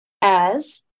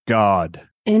as God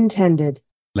intended.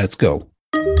 Let's go.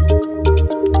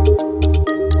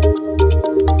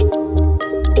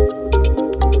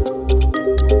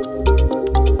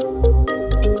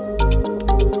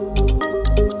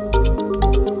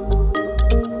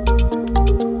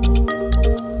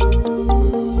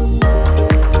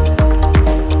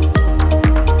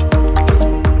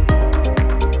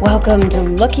 Welcome to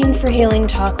Looking for Healing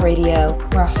Talk Radio,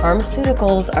 where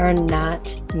pharmaceuticals are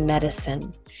not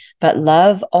medicine, but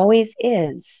love always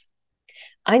is.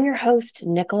 I'm your host,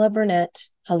 Nichola Burnett,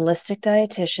 holistic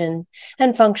dietitian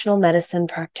and functional medicine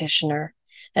practitioner,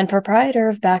 and proprietor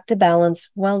of Back to Balance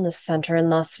Wellness Center in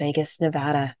Las Vegas,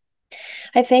 Nevada.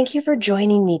 I thank you for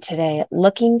joining me today at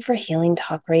Looking for Healing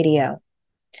Talk Radio.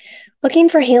 Looking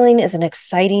for Healing is an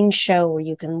exciting show where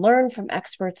you can learn from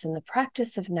experts in the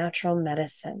practice of natural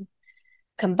medicine.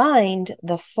 Combined,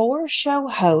 the four show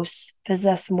hosts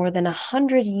possess more than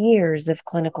 100 years of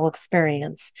clinical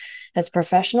experience as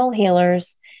professional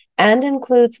healers and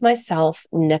includes myself,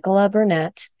 Nichola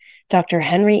Burnett, Dr.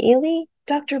 Henry Ely,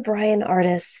 Dr. Brian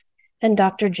Artis, and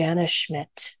Dr. Janice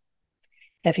Schmidt.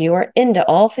 If you are into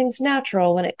all things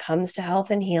natural when it comes to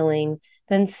health and healing,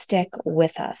 then stick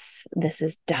with us. This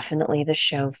is definitely the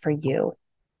show for you.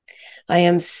 I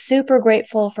am super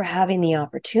grateful for having the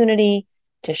opportunity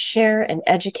to share and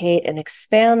educate and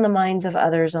expand the minds of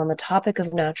others on the topic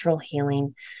of natural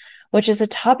healing, which is a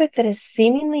topic that has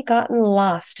seemingly gotten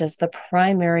lost as the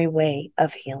primary way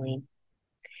of healing.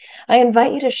 I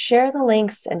invite you to share the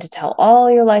links and to tell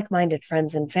all your like-minded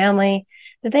friends and family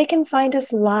that they can find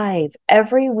us live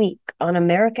every week on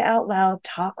America Out Loud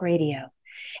Talk Radio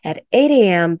at 8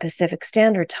 a.m. Pacific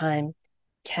Standard Time,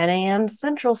 10 a.m.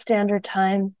 Central Standard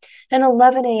Time, and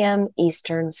 11 a.m.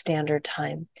 Eastern Standard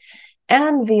Time,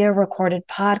 and via recorded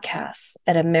podcasts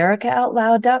at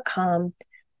americaoutloud.com,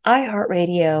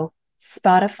 iHeartRadio,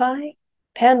 Spotify,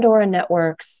 Pandora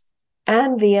Networks,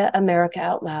 and via America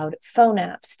Out Loud phone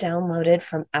apps downloaded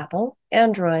from Apple,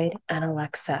 Android, and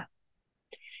Alexa.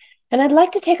 And I'd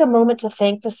like to take a moment to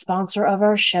thank the sponsor of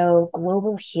our show,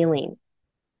 Global Healing.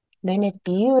 They make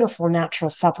beautiful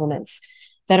natural supplements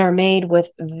that are made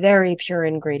with very pure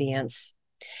ingredients.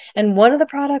 And one of the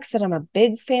products that I'm a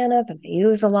big fan of and I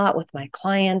use a lot with my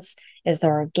clients is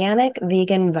their organic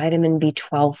vegan vitamin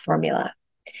B12 formula.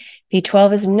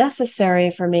 B12 is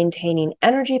necessary for maintaining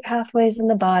energy pathways in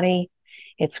the body.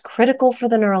 It's critical for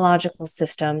the neurological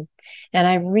system, and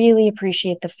I really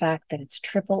appreciate the fact that it's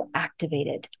triple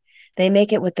activated. They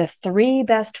make it with the 3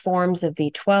 best forms of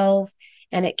B12,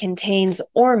 and it contains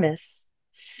ormus,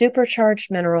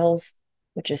 supercharged minerals,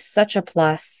 which is such a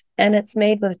plus, and it's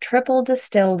made with triple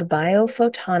distilled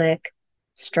biophotonic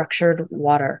structured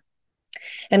water.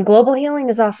 And Global Healing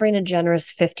is offering a generous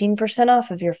 15%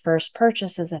 off of your first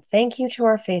purchase as a thank you to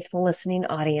our faithful listening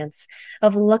audience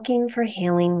of Looking for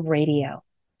Healing Radio.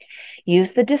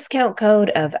 Use the discount code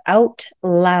of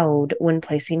OUTLOUD when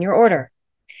placing your order.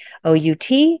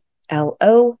 OUTLOUD.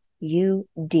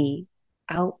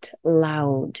 Out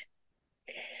loud.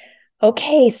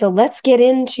 Okay, so let's get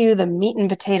into the meat and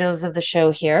potatoes of the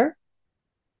show here.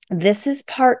 This is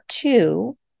part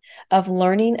 2 of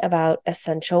learning about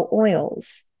essential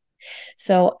oils.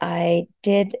 So I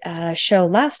did a show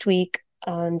last week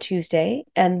on Tuesday,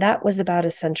 and that was about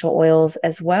essential oils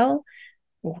as well.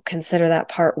 We'll consider that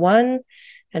part 1.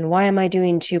 And why am I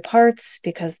doing 2 parts?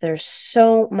 Because there's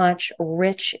so much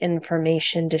rich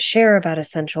information to share about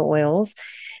essential oils.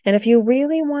 And if you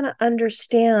really want to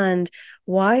understand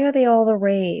why are they all the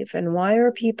rave and why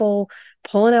are people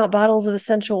pulling out bottles of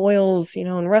essential oils,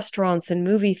 in restaurants and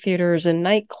movie theaters and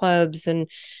nightclubs, and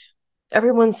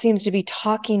everyone seems to be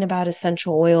talking about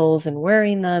essential oils and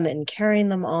wearing them and carrying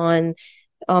them on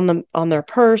their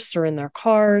purse or in their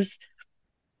cars.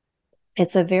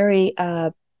 It's a very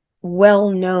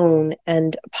well-known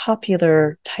and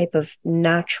popular type of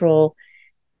natural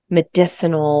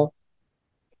medicinal,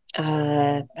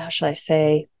 how should I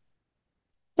say?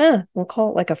 We'll call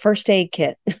it like a first aid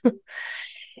kit.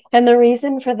 And the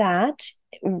reason for that,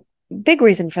 big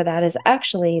reason for that, is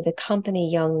actually the company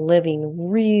Young Living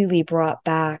really brought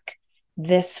back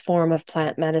this form of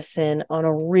plant medicine on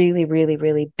a really, really,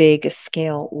 really big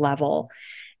scale level.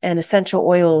 And essential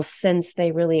oils, since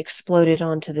they really exploded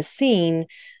onto the scene,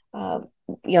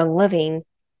 Young Living,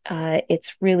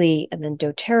 it's really, and then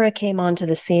doTERRA came onto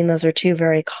the scene. Those are 2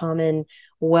 very common,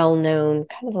 well-known,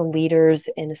 kind of the leaders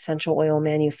in essential oil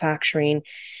manufacturing.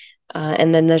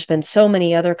 And then there's been so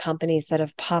many other companies that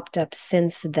have popped up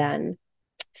since then.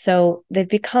 So they've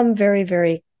become very,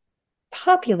 very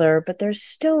popular, but there's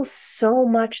still so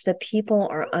much that people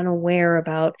are unaware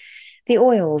about the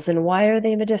oils and why are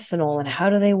they medicinal and how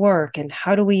do they work and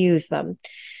how do we use them.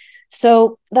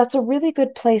 So that's a really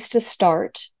good place to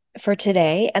start for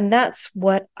today. And that's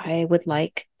what I would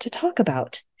like to talk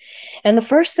about. And the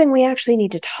first thing we actually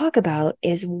need to talk about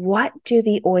is, what do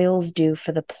the oils do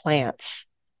for the plants?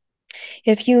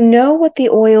 If you know what the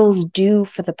oils do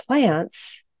for the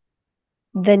plants,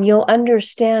 then you'll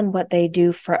understand what they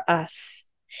do for us.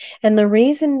 And the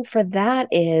reason for that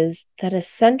is that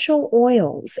essential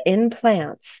oils in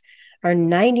plants are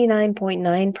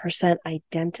 99.9%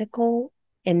 identical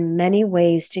in many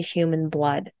ways to human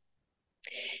blood.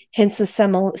 Hence the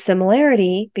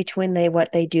similarity between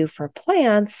what they do for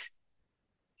plants.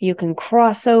 You can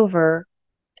cross over,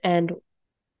 and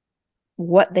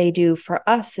what they do for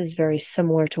us is very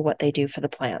similar to what they do for the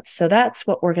plants. So that's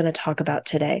what we're going to talk about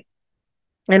today.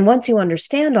 And once you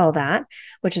understand all that,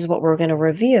 which is what we're going to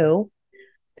review,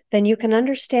 then you can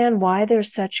understand why they're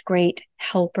such great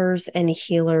helpers and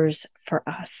healers for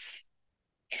us.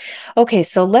 Okay,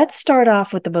 so let's start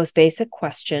off with the most basic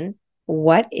question.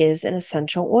 What is an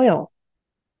essential oil?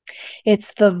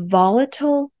 It's the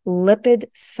volatile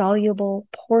lipid-soluble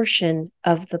portion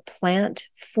of the plant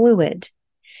fluid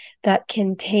that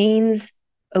contains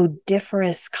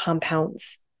odoriferous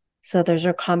compounds. So those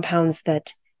are compounds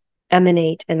that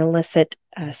emanate and elicit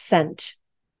scent.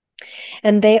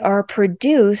 And they are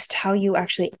produced, how you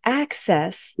actually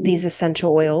access these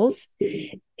essential oils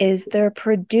is they're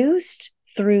produced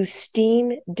through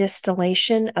steam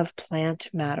distillation of plant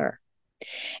matter.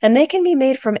 And they can be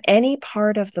made from any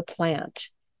part of the plant.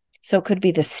 So it could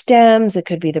be the stems, it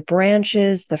could be the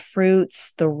branches, the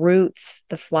fruits, the roots,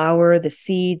 the flower, the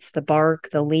seeds, the bark,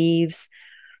 the leaves.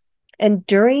 And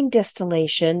during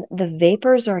distillation, the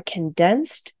vapors are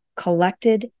condensed,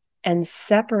 collected, and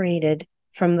separated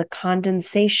from the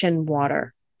condensation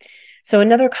water. So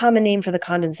another common name for the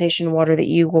condensation water that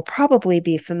you will probably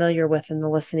be familiar with in the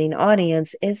listening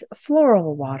audience is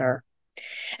floral water.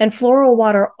 And floral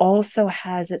water also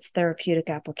has its therapeutic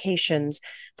applications,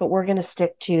 but we're going to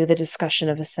stick to the discussion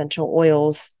of essential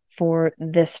oils for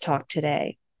this talk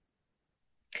today.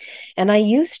 And I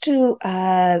used to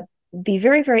be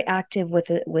very, very active with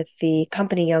the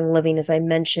company Young Living, as I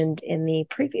mentioned in the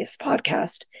previous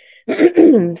podcast,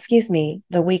 excuse me,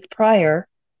 the week prior.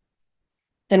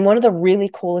 And one of the really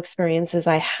cool experiences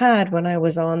I had when I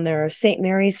was on their St.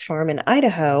 Mary's farm in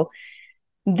Idaho,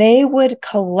 they would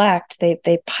collect, they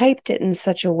piped it in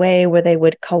such a way where they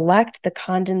would collect the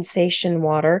condensation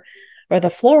water or the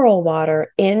floral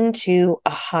water into a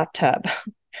hot tub.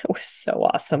 It was so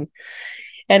awesome.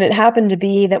 And it happened to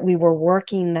be that we were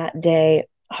working that day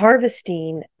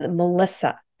harvesting the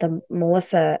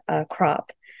Melissa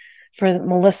crop for the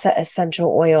Melissa essential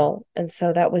oil. And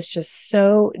so that was just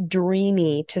so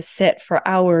dreamy to sit for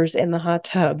hours in the hot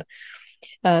tub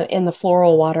in the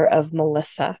floral water of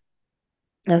Melissa.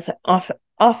 That's an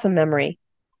awesome memory.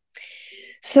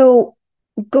 So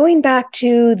going back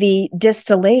to the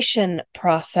distillation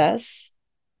process,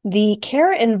 the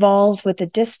care involved with the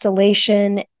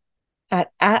distillation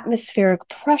at atmospheric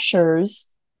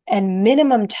pressures and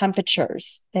minimum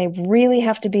temperatures. They really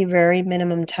have to be very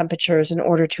minimum temperatures in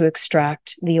order to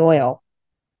extract the oil.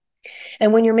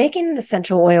 And when you're making an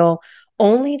essential oil,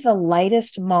 only the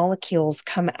lightest molecules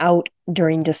come out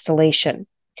during distillation.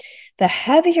 The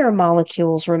heavier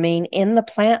molecules remain in the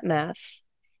plant mass,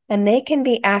 and they can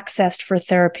be accessed for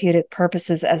therapeutic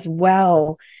purposes as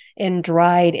well in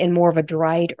more of a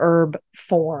dried herb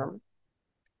form.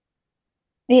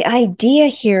 The idea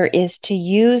here is to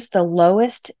use the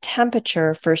lowest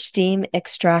temperature for steam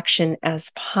extraction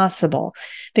as possible,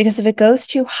 because if it goes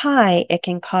too high, it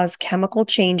can cause chemical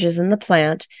changes in the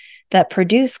plant that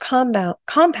produce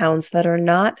compounds that are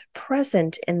not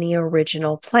present in the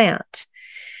original plant.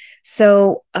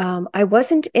 So I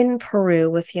wasn't in Peru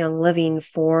with Young Living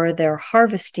for their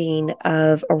harvesting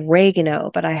of oregano,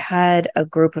 but I had a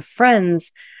group of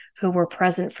friends who were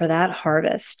present for that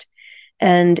harvest.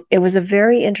 And it was a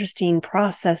very interesting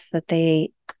process that they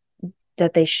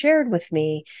shared with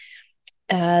me.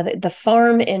 The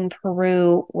farm in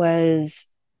Peru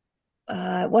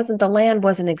the land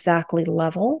wasn't exactly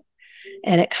level,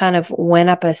 and it kind of went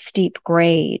up a steep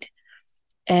grade.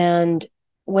 And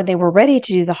when they were ready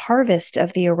to do the harvest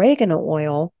of the oregano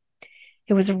oil,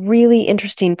 it was a really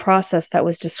interesting process that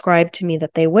was described to me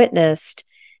that they witnessed.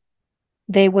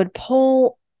 They would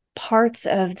pull parts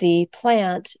of the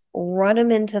plant, run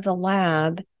them into the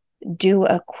lab, do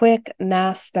a quick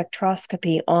mass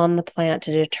spectroscopy on the plant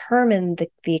to determine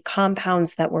the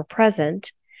compounds that were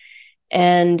present.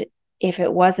 And if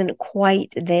it wasn't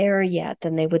quite there yet,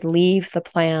 then they would leave the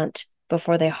plant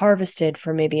before they harvested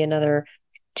for maybe another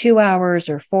 2 hours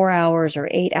or 4 hours or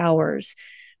 8 hours.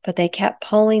 But they kept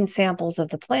pulling samples of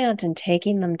the plant and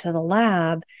taking them to the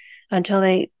lab until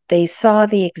they saw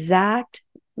the exact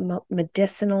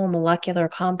medicinal molecular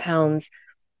compounds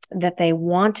that they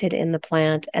wanted in the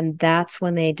plant. And that's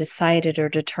when they decided or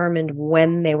determined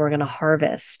when they were going to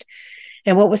harvest.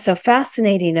 And what was so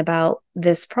fascinating about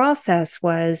this process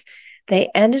was they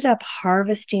ended up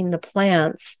harvesting the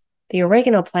plants, the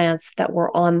oregano plants that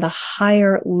were on the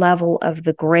higher level of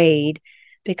the grade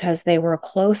because they were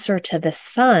closer to the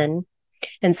sun.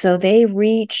 And so they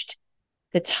reached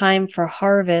the time for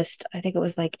harvest, I think it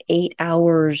was like 8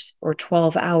 hours or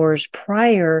 12 hours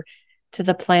prior to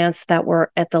the plants that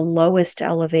were at the lowest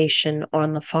elevation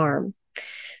on the farm.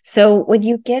 So when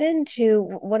you get into,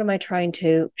 what am I trying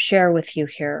to share with you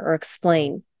here or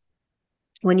explain?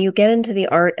 When you get into the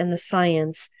art and the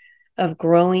science of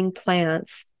growing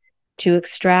plants to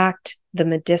extract the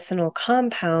medicinal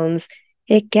compounds,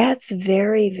 it gets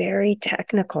very, very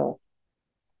technical.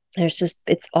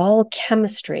 It's all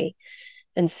chemistry.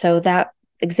 And so that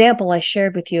example I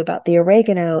shared with you about the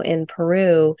oregano in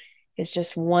Peru is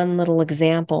just one little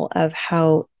example of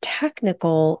how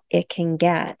technical it can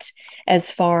get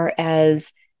as far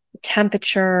as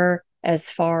temperature, as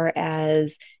far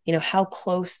as, how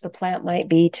close the plant might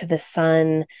be to the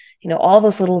sun. All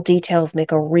those little details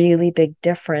make a really big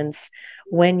difference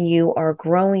when you are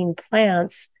growing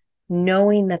plants,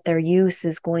 knowing that their use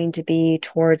is going to be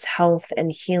towards health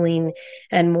and healing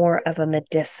and more of a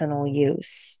medicinal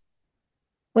use.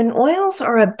 When oils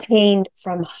are obtained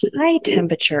from high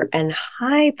temperature and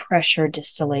high pressure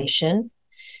distillation,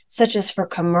 such as for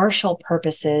commercial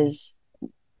purposes,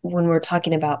 when we're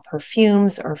talking about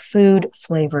perfumes or food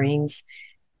flavorings,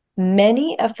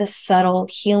 many of the subtle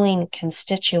healing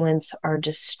constituents are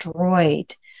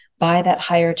destroyed by that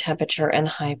higher temperature and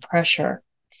high pressure.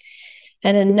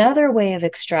 And another way of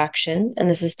extraction, and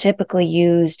this is typically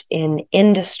used in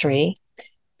industry,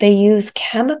 they use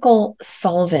chemical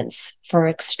solvents for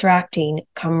extracting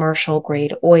commercial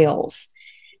grade oils.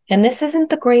 And this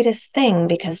isn't the greatest thing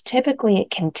because typically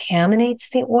it contaminates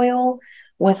the oil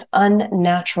with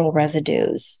unnatural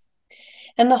residues.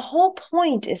 And the whole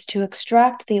point is to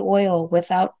extract the oil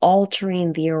without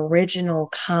altering the original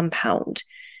compound.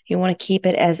 You want to keep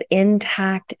it as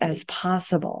intact as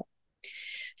possible.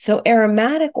 So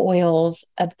aromatic oils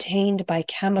obtained by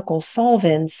chemical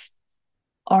solvents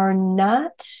are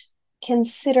not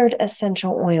considered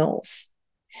essential oils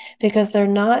because they're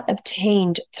not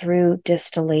obtained through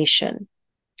distillation.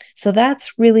 So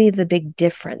that's really the big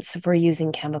difference if we're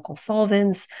using chemical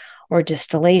solvents or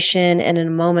distillation. And in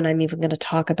a moment, I'm even going to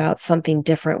talk about something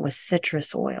different with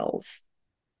citrus oils.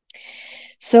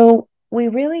 So we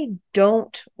really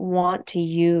don't want to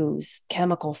use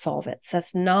chemical solvents.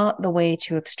 That's not the way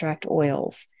to extract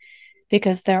oils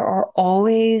because there are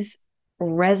always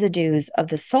residues of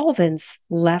the solvents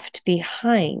left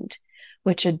behind,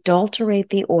 which adulterate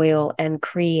the oil and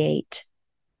create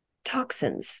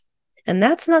toxins. And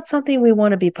that's not something we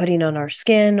want to be putting on our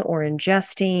skin or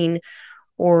ingesting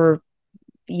or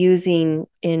using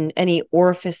in any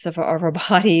orifice of our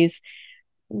bodies,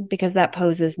 because that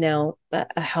poses now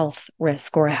a health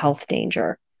risk or a health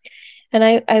danger.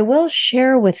 And I will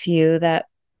share with you that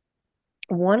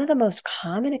one of the most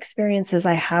common experiences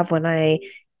I have when I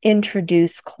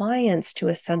introduce clients to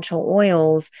essential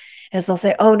oils is they'll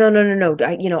say, "Oh,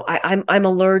 no. I'm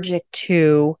allergic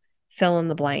to fill in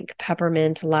the blank,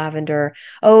 peppermint, lavender.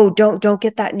 Oh, don't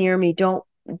get that near me. Don't,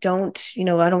 I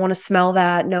don't want to smell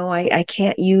that. No, I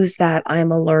can't use that.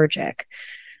 I'm allergic."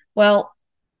 Well,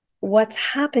 what's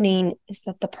happening is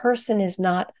that the person is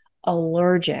not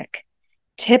allergic.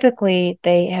 Typically,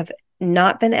 they have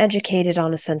not been educated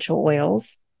on essential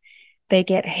oils. They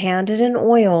get handed an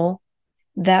oil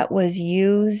that was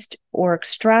used or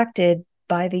extracted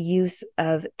by the use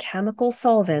of chemical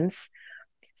solvents.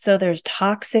 So there's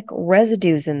toxic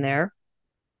residues in there.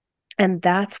 And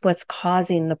that's what's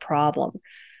causing the problem.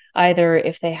 Either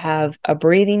if they have a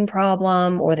breathing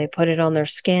problem or they put it on their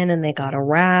skin and they got a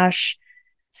rash,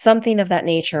 something of that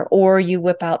nature, or you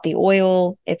whip out the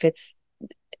oil. If it's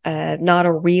not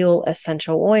a real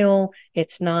essential oil,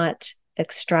 it's not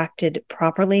extracted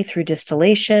properly through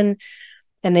distillation,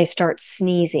 and they start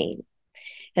sneezing.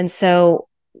 And so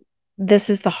this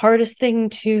is the hardest thing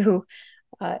to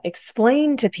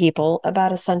explain to people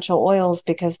about essential oils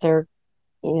because they're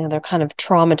kind of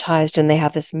traumatized and they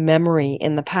have this memory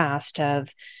in the past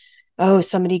of, oh,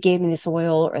 somebody gave me this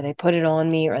oil or they put it on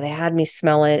me or they had me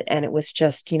smell it and it was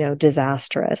just,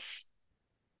 disastrous.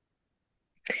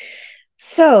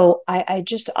 So I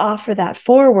just offer that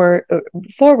forward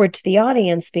to the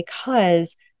audience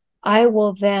because I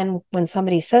will then, when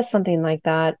somebody says something like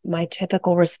that, my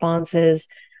typical response is,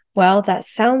 well, that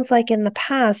sounds like in the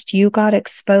past you got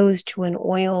exposed to an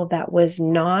oil that was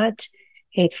not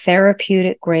a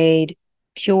therapeutic grade,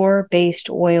 pure based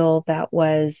oil that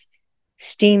was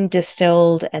steam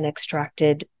distilled and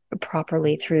extracted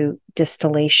properly through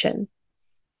distillation.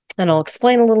 And I'll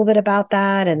explain a little bit about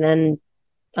that. And then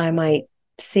I might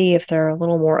see if they're a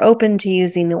little more open to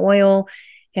using the oil.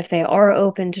 If they are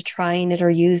open to trying it or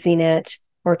using it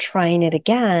or trying it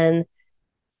again,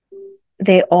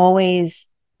 they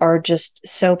always are just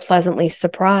so pleasantly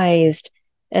surprised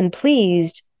and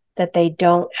pleased that they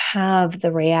don't have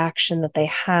the reaction that they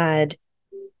had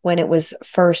when it was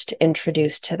first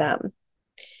introduced to them.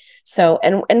 So,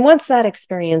 and once that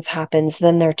experience happens,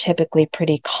 then they're typically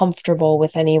pretty comfortable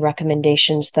with any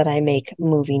recommendations that I make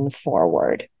moving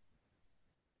forward.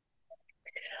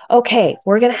 Okay,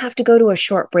 we're going to have to go to a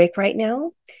short break right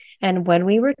now. And when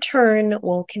we return,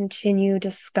 we'll continue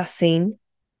discussing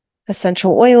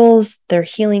essential oils, their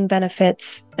healing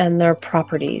benefits, and their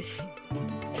properties.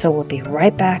 So we'll be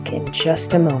right back in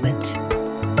just a moment.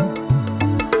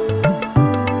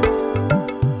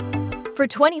 For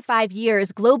 25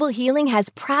 years, Global Healing has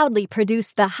proudly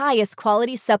produced the highest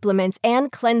quality supplements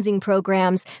and cleansing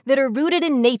programs that are rooted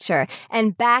in nature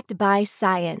and backed by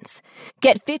science.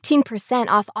 Get 15%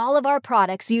 off all of our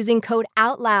products using code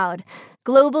OUTLOUD.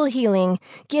 Global Healing,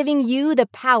 giving you the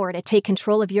power to take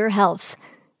control of your health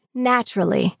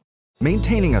naturally.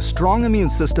 Maintaining a strong immune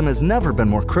system has never been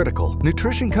more critical.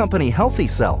 Nutrition company Healthy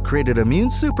Cell created Immune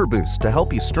Super Boost to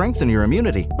help you strengthen your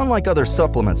immunity. Unlike other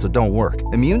supplements that don't work,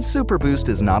 Immune Super Boost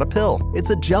is not a pill. It's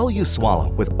a gel you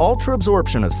swallow with ultra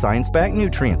absorption of science-backed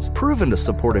nutrients proven to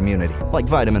support immunity, like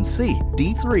vitamin C,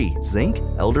 D3, zinc,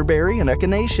 elderberry, and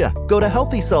echinacea. Go to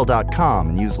healthycell.com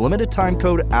and use limited time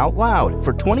code OUTLOUD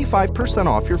for 25%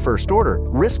 off your first order.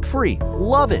 Risk-free.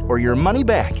 Love it or your money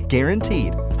back.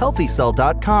 Guaranteed.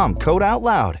 healthycell.com, code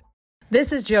OUTLOUD.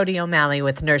 This is Jody O'Malley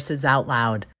with Nurses Out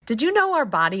Loud. Did you know our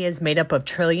body is made up of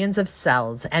trillions of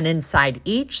cells, and inside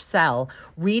each cell,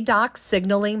 redox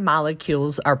signaling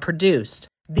molecules are produced?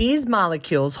 These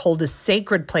molecules hold a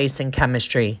sacred place in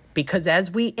chemistry because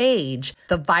as we age,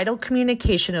 the vital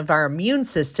communication of our immune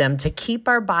system to keep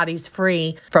our bodies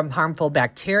free from harmful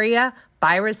bacteria,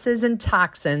 viruses, and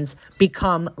toxins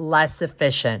become less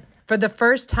efficient. For the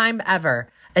first time ever,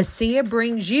 ASEA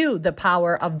brings you the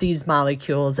power of these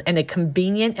molecules in a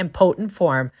convenient and potent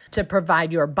form to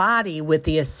provide your body with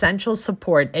the essential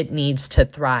support it needs to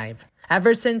thrive.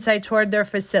 Ever since I toured their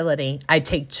facility, I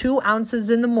take 2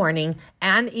 ounces in the morning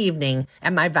and evening,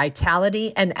 and my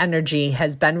vitality and energy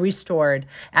has been restored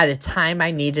at a time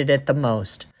I needed it the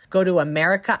most. Go to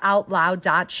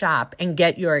AmericaOutloud.shop and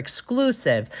get your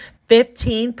exclusive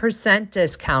 15%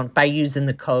 discount by using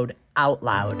the code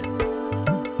OUTLOUD.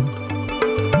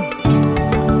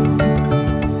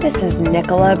 This is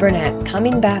Nichola Burnett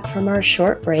coming back from our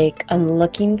short break on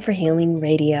Looking for Healing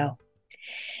Radio.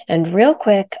 And real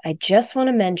quick, I just want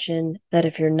to mention that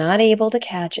if you're not able to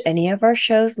catch any of our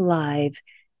shows live,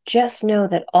 just know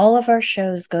that all of our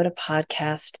shows go to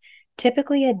podcast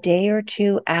typically a day or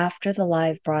two after the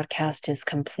live broadcast is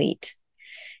complete.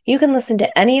 You can listen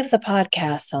to any of the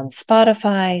podcasts on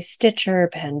Spotify, Stitcher,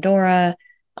 Pandora,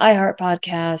 iHeart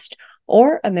Podcast,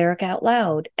 or America Out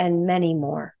Loud, and many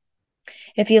more.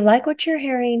 If you like what you're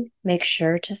hearing, make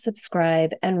sure to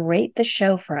subscribe and rate the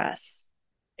show for us.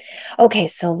 Okay,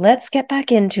 so let's get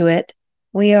back into it.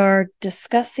 We are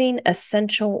discussing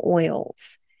essential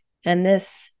oils, and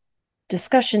this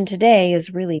discussion today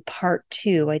is really part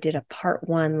 2. I did a part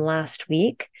 1 last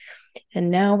week,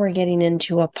 and now we're getting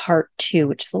into a part 2,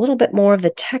 which is a little bit more of the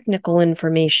technical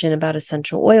information about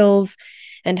essential oils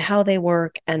and how they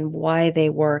work and why they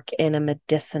work in a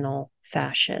medicinal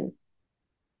fashion.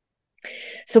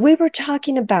 So we were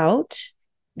talking about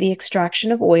the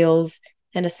extraction of oils,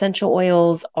 and essential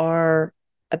oils are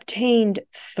obtained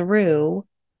through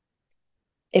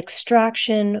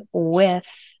extraction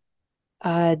with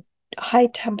low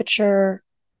temperature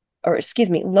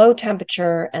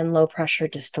and low pressure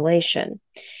distillation.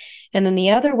 And then the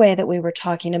other way that we were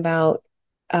talking about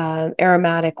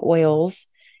aromatic oils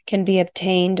can be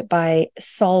obtained by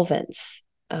solvents,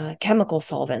 chemical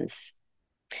solvents.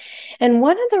 And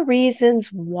one of the reasons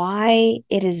why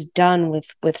it is done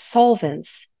with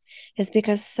solvents is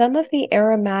because some of the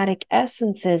aromatic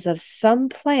essences of some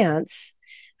plants,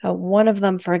 one of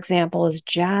them, for example, is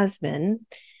jasmine,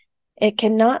 it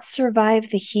cannot survive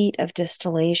the heat of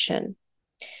distillation.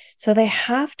 So they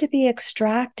have to be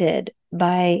extracted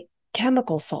by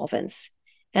chemical solvents,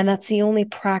 and that's the only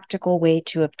practical way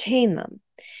to obtain them.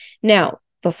 Now,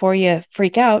 before you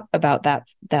freak out about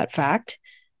that fact,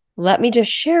 let me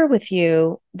just share with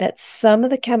you that some of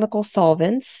the chemical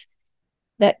solvents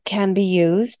that can be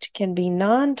used can be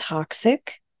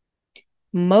non-toxic.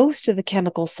 Most of the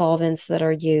chemical solvents that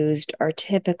are used are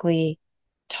typically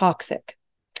toxic,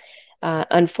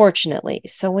 unfortunately.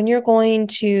 So when you're going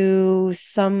to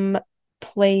some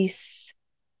place,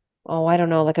 I don't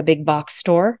know, like a big box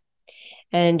store,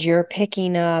 and you're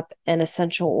picking up an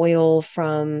essential oil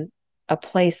from a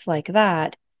place like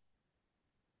that,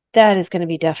 that is going to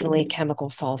be definitely chemical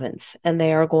solvents, and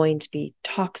they are going to be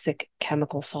toxic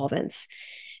chemical solvents.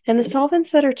 And the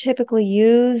solvents that are typically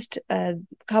used, a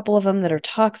couple of them that are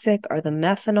toxic are the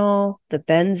methanol, the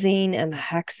benzene, and the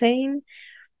hexane.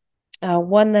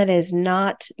 One that is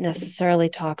not necessarily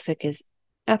toxic is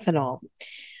ethanol.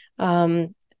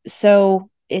 So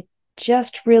it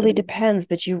just really depends.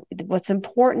 But what's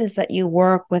important is that you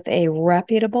work with a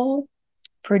reputable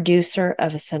producer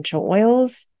of essential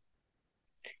oils.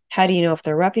 How do you know if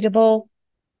they're reputable?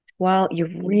 Well, you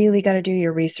really got to do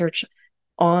your research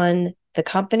on the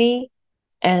company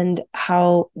and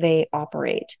how they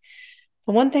operate.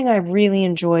 The one thing I really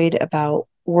enjoyed about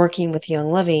working with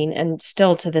Young Living, and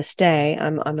still to this day,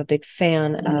 I'm a big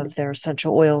fan of their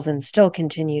essential oils and still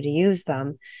continue to use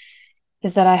them,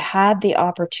 is that I had the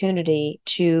opportunity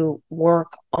to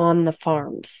work on the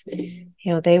farms.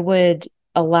 They would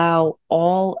allow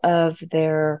all of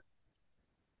their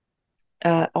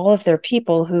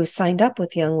people who signed up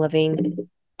with Young Living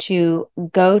to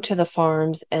go to the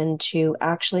farms and to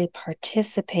actually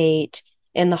participate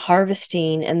in the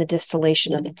harvesting and the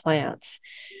distillation of the plants.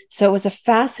 So it was a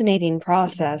fascinating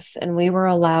process, and we were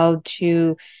allowed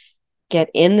to get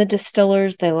in the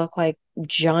distillers. They look like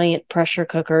giant pressure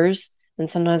cookers, and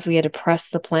sometimes we had to press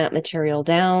the plant material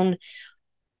down,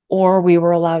 or we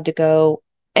were allowed to go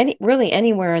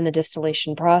anywhere in the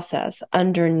distillation process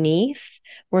underneath,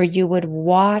 where you would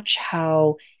watch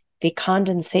how the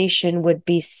condensation would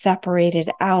be separated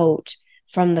out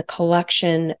from the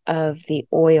collection of the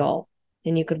oil.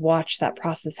 And you could watch that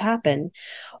process happen.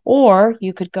 Or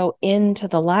you could go into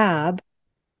the lab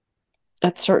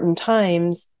at certain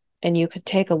times and you could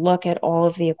take a look at all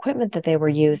of the equipment that they were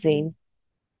using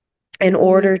in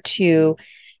order to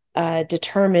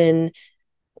determine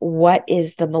what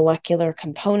is the molecular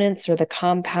components or the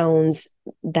compounds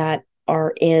that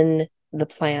are in the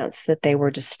plants that they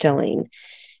were distilling,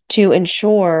 to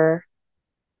ensure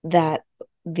that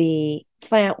the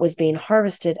plant was being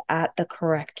harvested at the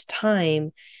correct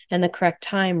time. And the correct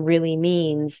time really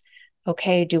means,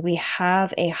 okay, do we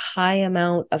have a high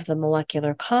amount of the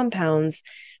molecular compounds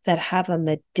that have a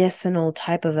medicinal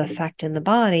type of effect in the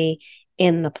body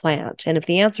in the plant? And if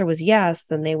the answer was yes,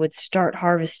 then they would start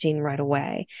harvesting right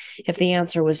away. If the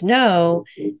answer was no,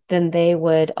 then they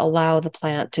would allow the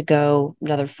plant to go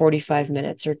another 45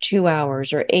 minutes or 2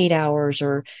 hours or 8 hours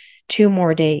or 2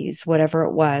 more days, whatever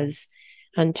it was,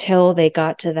 until they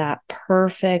got to that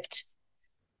perfect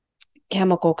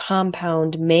chemical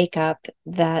compound makeup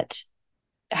that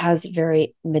has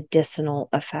very medicinal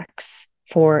effects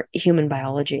for human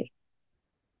biology.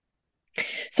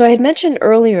 So I had mentioned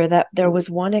earlier that there was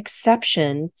one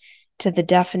exception to the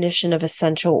definition of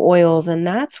essential oils, and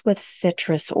that's with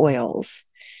citrus oils.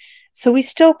 So we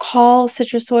still call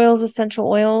citrus oils essential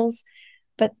oils,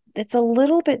 but it's a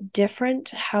little bit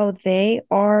different how they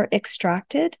are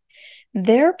extracted.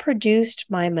 They're produced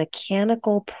by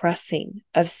mechanical pressing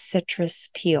of citrus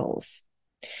peels.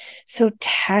 So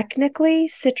technically,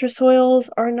 citrus oils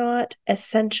are not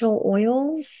essential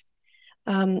oils.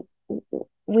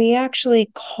 We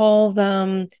actually call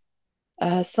them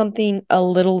something a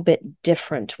little bit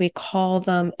different. We call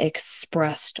them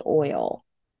expressed oil.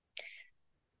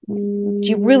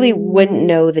 You really wouldn't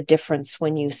know the difference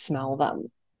when you smell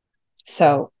them.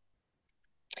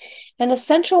 And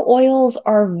essential oils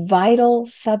are vital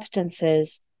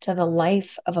substances to the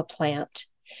life of a plant,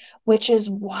 which is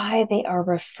why they are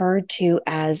referred to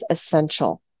as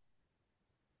essential.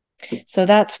 So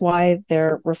that's why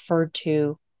they're referred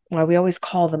to, why we always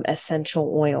call them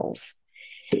essential oils.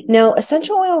 Now,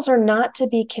 essential oils are not to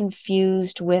be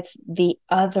confused with the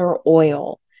other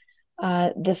oil,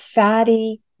 the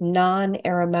fatty,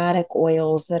 non-aromatic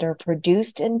oils that are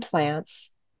produced in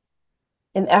plants,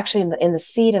 and actually in the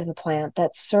seed of the plant,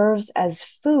 that serves as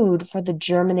food for the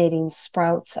germinating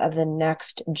sprouts of the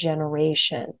next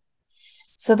generation.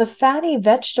 So the fatty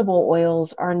vegetable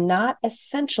oils are not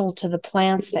essential to the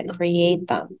plants that create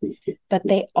them, but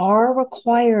they are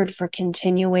required for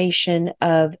continuation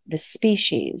of the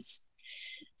species.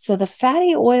 So the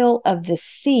fatty oil of the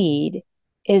seed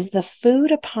is the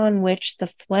food upon which the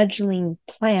fledgling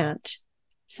plant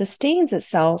sustains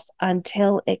itself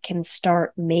until it can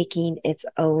start making its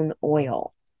own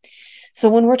oil. So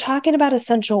when we're talking about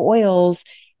essential oils,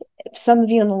 some of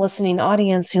you in the listening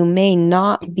audience who may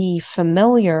not be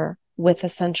familiar with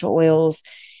essential oils,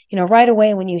 right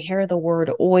away when you hear the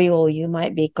word oil, you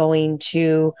might be going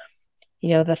to,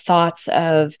 the thoughts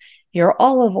of your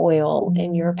olive oil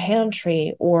in your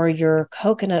pantry or your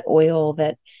coconut oil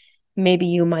that maybe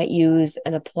you might use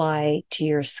and apply to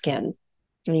your skin.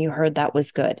 And you heard that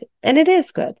was good. And it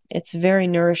is good. It's very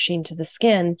nourishing to the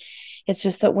skin. It's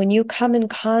just that when you come in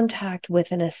contact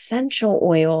with an essential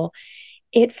oil,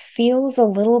 it feels a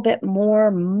little bit more,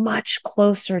 much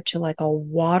closer to like a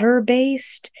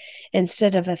water-based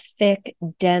instead of a thick,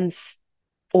 dense,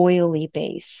 oily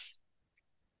base.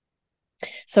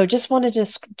 So just wanted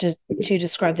to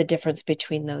describe the difference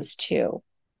between those two.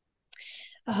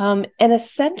 And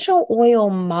essential oil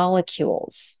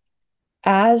molecules,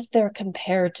 as they're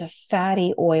compared to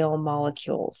fatty oil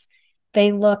molecules,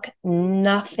 they look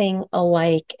nothing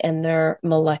alike in their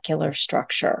molecular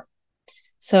structure.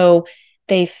 So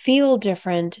they feel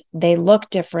different, they look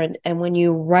different, and when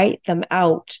you write them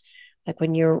out, like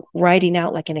when you're writing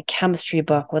out, like in a chemistry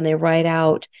book, when they write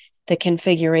out the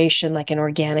configuration, like in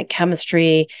organic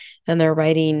chemistry, and they're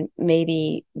writing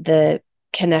maybe the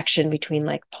connection between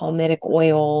like palmitic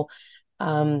oil.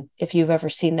 If you've ever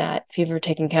seen that, if you've ever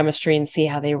taken chemistry and see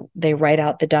how they write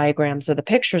out the diagrams or the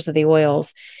pictures of the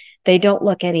oils, they don't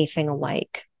look anything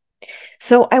alike.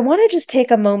 So I want to just take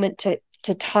a moment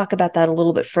to talk about that a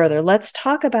little bit further. Let's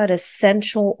talk about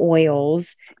essential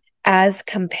oils as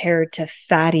compared to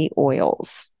fatty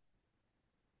oils.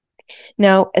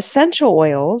 Now, essential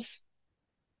oils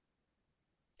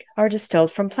are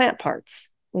distilled from plant parts.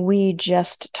 We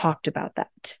just talked about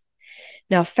that.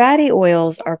 Now, fatty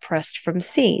oils are pressed from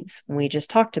seeds. We just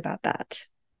talked about that.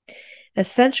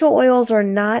 Essential oils are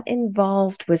not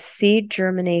involved with seed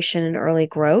germination and early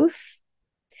growth,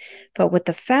 but with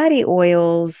the fatty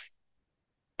oils,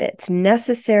 that's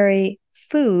necessary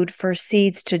food for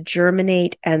seeds to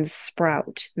germinate and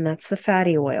sprout, and that's the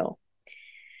fatty oil.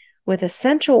 With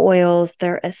essential oils,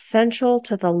 they're essential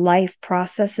to the life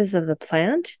processes of the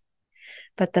plant,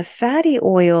 but the fatty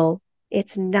oil,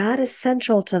 it's not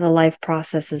essential to the life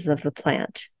processes of the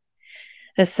plant.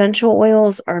 Essential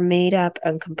oils are made up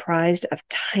and comprised of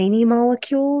tiny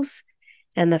molecules,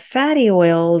 and the fatty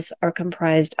oils are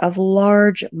comprised of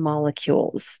large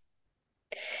molecules.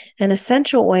 And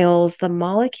essential oils, the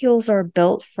molecules are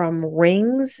built from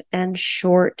rings and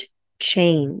short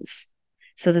chains.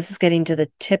 So this is getting to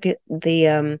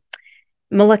the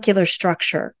molecular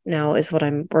structure now is what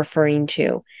I'm referring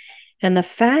to. And the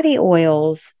fatty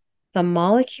oils, the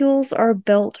molecules are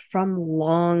built from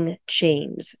long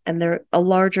chains, and they're a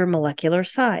larger molecular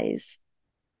size.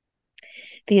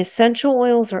 The essential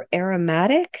oils are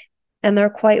aromatic, and they're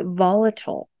quite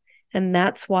volatile, and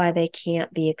that's why they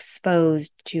can't be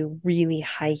exposed to really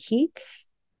high heats.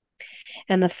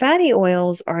 And the fatty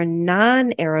oils are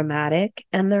non-aromatic,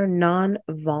 and they're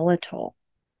non-volatile.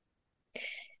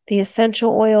 The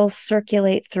essential oils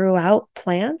circulate throughout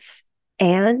plants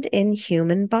and in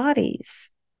human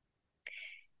bodies.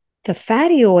 The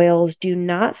fatty oils do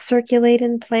not circulate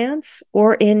in plants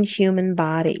or in human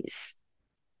bodies.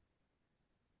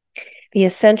 The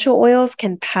essential oils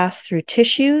can pass through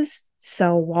tissues,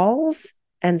 cell walls,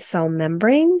 and cell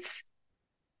membranes.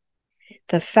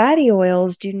 The fatty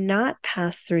oils do not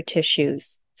pass through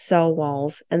tissues, cell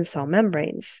walls, and cell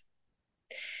membranes.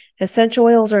 Essential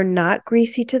oils are not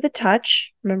greasy to the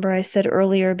touch. Remember I said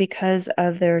earlier, because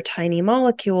of their tiny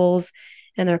molecules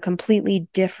and their completely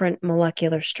different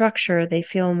molecular structure, they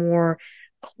feel more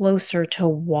closer to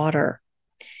water.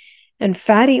 And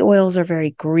fatty oils are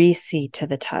very greasy to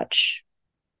the touch.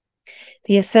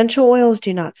 The essential oils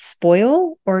do not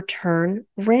spoil or turn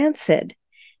rancid.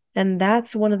 And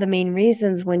that's one of the main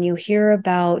reasons when you hear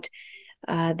about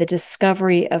the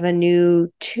discovery of a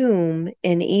new tomb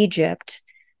in Egypt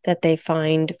that they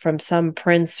find from some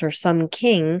prince or some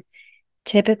king,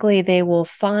 typically they will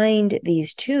find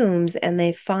these tombs and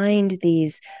they find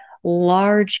these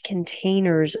large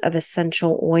containers of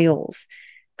essential oils.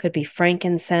 Could be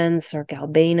frankincense or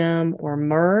galbanum or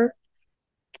myrrh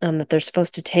that they're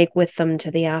supposed to take with them to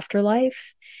the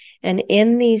afterlife. And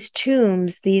in these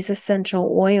tombs, these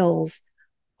essential oils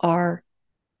are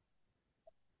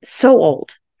so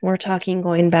old. We're talking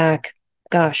going back,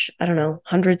 I don't know,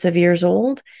 hundreds of years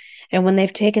old. And when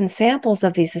they've taken samples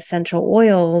of these essential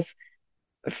oils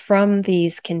from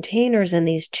these containers and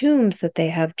these tombs that they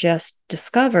have just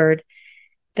discovered,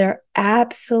 their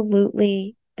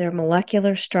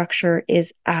molecular structure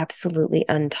is absolutely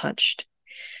untouched.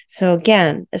 So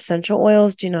again, essential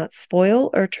oils do not spoil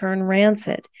or turn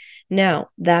rancid. Now,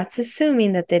 that's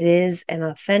assuming that it is an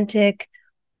authentic,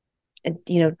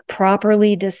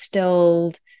 properly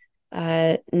distilled,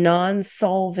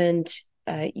 non-solvent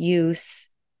use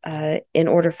in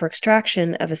order for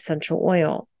extraction of essential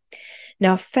oil.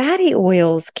 Now, fatty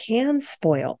oils can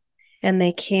spoil and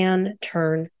they can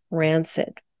turn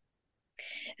rancid.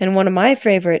 And one of my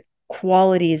favorite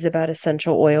qualities about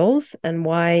essential oils, and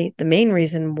why the main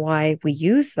reason why we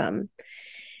use them,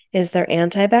 is they're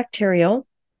antibacterial,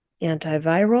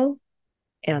 antiviral,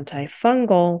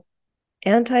 antifungal,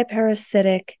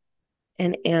 antiparasitic,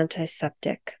 and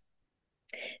antiseptic.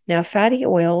 Now, fatty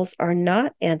oils are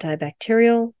not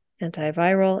antibacterial,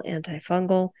 antiviral,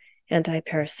 antifungal,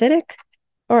 antiparasitic,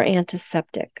 or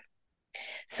antiseptic.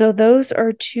 So those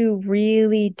are two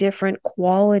really different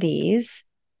qualities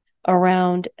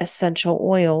around essential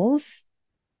oils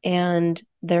and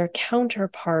their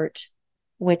counterpart,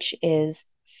 which is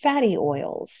fatty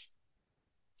oils.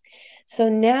 So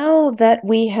now that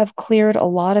we have cleared a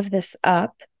lot of this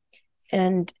up,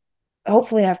 and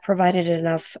hopefully I've provided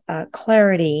enough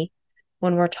clarity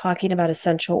when we're talking about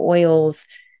essential oils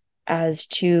as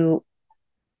to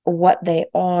what they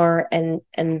are and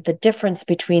the difference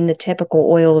between the typical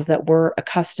oils that we're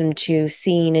accustomed to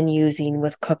seeing and using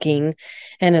with cooking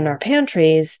and in our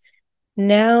pantries.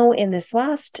 Now, in this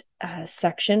last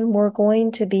section, we're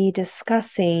going to be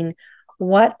discussing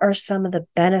what are some of the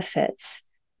benefits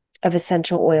of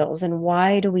essential oils and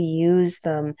why do we use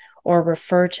them or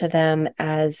refer to them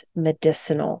as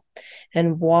medicinal,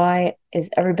 and why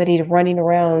is everybody running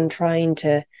around trying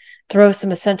to throw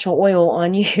some essential oil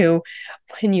on you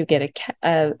when you get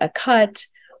a cut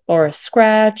or a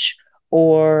scratch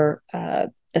or a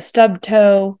stub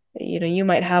toe. You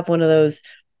might have one of those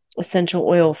essential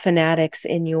oil fanatics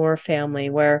in your family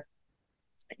where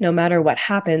no matter what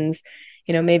happens,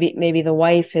 maybe the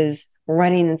wife is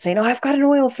running and saying, "Oh, I've got an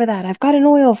oil for that. I've got an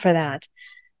oil for that."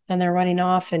 And they're running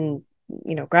off and,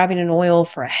 grabbing an oil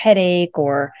for a headache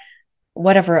or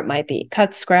whatever it might be,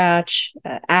 cut, scratch,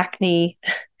 acne,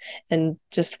 and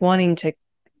just wanting to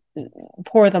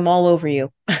pour them all over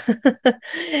you.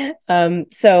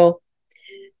 So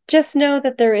just know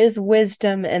that there is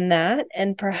wisdom in that.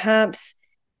 And perhaps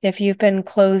if you've been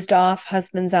closed off,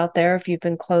 husbands out there, if you've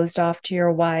been closed off to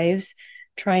your wives,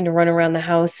 trying to run around the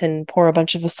house and pour a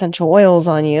bunch of essential oils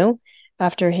on you,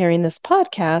 after hearing this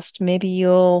podcast, maybe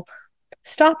you'll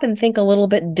stop and think a little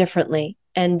bit differently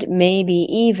and maybe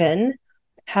even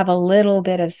have a little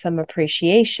bit of some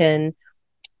appreciation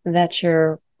that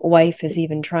your wife is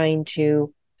even trying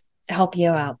to help you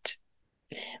out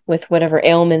with whatever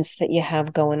ailments that you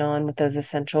have going on with those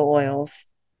essential oils.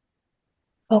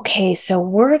 Okay, so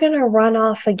we're going to run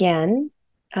off again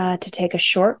to take a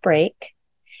short break.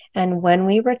 And when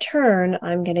we return,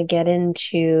 I'm going to get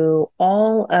into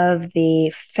all of the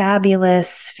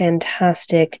fabulous,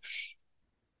 fantastic,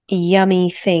 yummy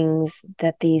things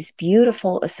that these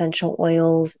beautiful essential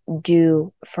oils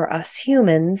do for us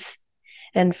humans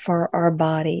and for our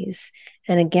bodies.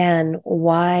 And again,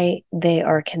 why they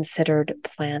are considered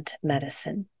plant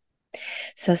medicine.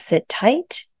 So sit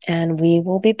tight, and we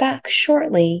will be back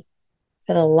shortly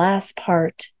for the last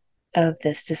part of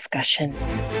this discussion.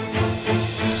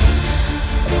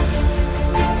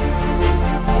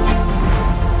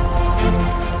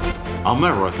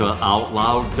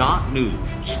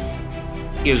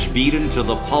 AmericaOutloud.news is beaten to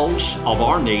the pulse of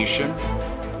our nation.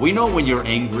 We know when you're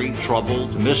angry,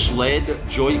 troubled, misled,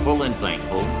 joyful, and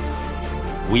thankful.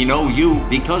 We know you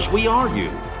because we are you.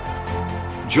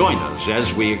 Join us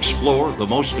as we explore the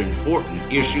most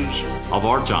important issues of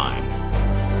our time.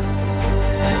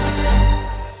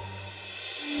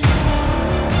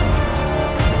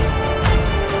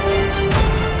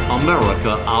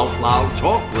 America Out Loud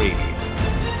Talk Radio.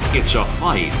 It's a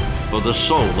fight for the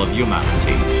soul of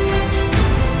humanity.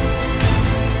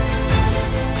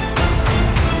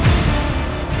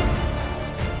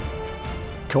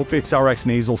 Cofix RX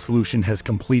Nasal Solution has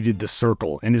completed the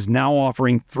circle and is now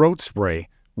offering throat spray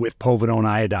with povidone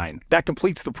iodine. That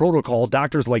completes the protocol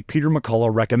doctors like Peter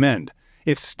McCullough recommend.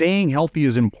 If staying healthy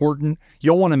is important,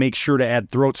 you'll want to make sure to add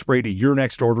throat spray to your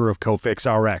next order of Cofix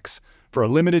RX. For a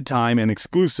limited time and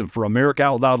exclusive for America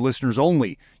Out Loud listeners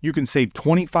only, you can save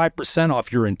 25%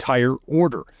 off your entire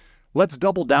order. Let's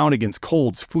double down against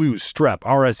colds, flus, strep,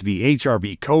 RSV,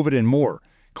 HRV, COVID, and more.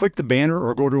 Click the banner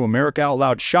or go to America Out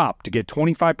Loud shop to get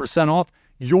 25% off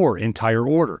your entire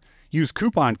order. Use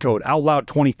coupon code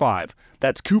OUTLOUD25.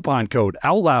 That's coupon code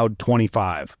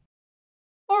OUTLOUD25.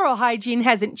 Oral hygiene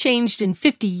hasn't changed in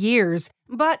 50 years,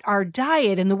 but our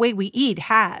diet and the way we eat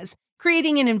has.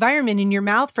 creating an environment in your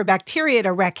mouth for bacteria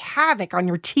to wreak havoc on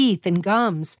your teeth and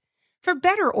gums. For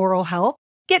better oral health,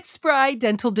 get Spry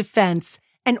Dental Defense,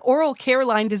 an oral care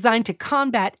line designed to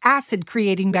combat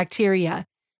acid-creating bacteria.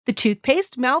 The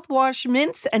toothpaste, mouthwash,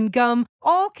 mints, and gum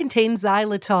all contain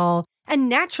xylitol, a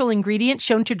natural ingredient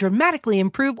shown to dramatically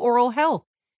improve oral health.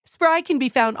 Spry can be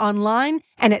found online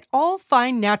and at all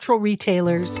fine natural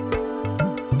retailers.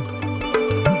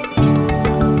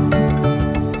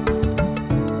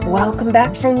 Welcome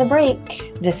back from the break.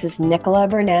 This is Nichola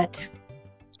Burnett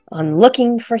on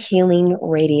Looking for Healing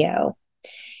Radio.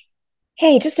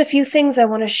 Hey, just a few things I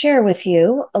want to share with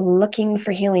you. Looking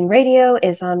for Healing Radio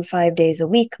is on 5 days a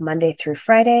week, Monday through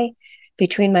Friday.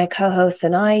 Between my co-hosts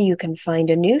and I, you can find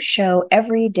a new show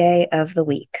every day of the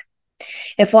week.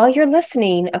 If while you're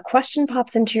listening, a question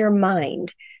pops into your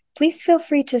mind, please feel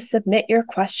free to submit your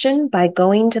question by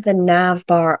going to the nav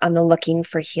bar on the Looking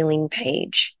for Healing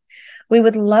page. We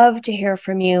would love to hear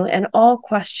from you, and all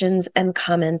questions and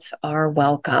comments are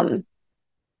welcome.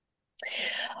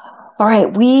 All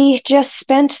right, we just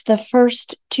spent the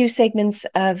first two segments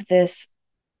of this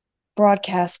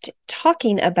broadcast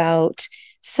talking about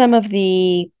some of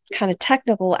the kind of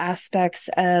technical aspects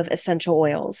of essential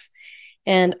oils.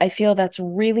 And I feel that's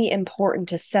really important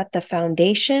to set the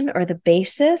foundation or the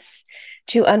basis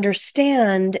to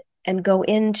understand and go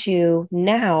into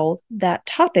now that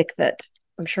topic that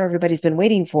I'm sure everybody's been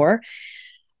waiting for,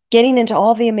 getting into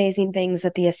all the amazing things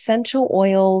that the essential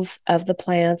oils of the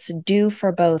plants do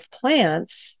for both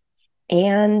plants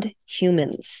and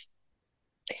humans.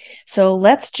 So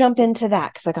let's jump into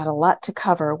that because I got a lot to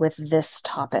cover with this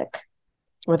topic,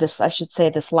 or this, I should say,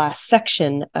 this last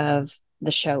section of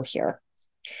the show here.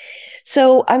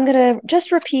 So I'm going to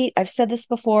just repeat, I've said this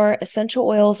before, essential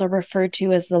oils are referred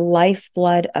to as the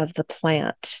lifeblood of the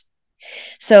plant.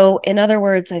 So in other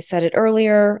words, I said it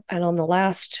earlier and on the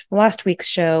last week's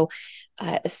show,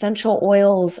 essential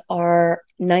oils are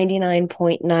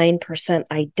 99.9%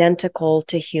 identical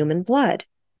to human blood.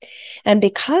 And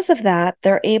because of that,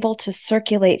 they're able to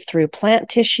circulate through plant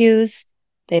tissues.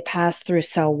 They pass through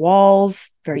cell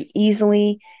walls very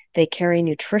easily. They carry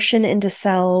nutrition into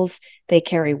cells. They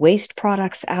carry waste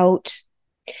products out.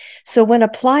 So when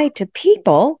applied to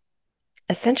people,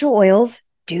 essential oils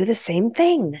do the same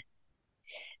thing.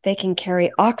 They can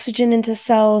carry oxygen into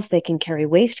cells. They can carry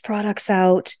waste products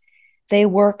out. They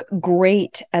work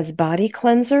great as body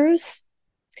cleansers.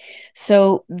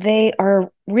 So they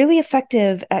are really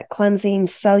effective at cleansing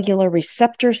cellular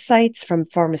receptor sites from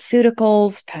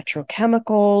pharmaceuticals,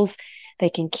 petrochemicals.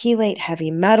 They can chelate heavy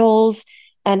metals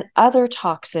and other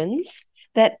toxins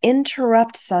that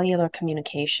interrupt cellular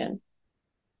communication.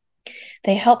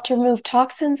 They help to remove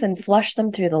toxins and flush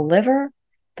them through the liver,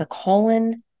 the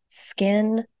colon,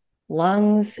 skin,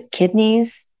 lungs,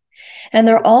 kidneys, and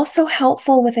they're also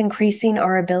helpful with increasing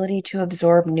our ability to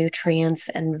absorb nutrients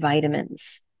and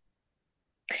vitamins.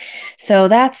 So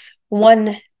that's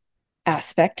one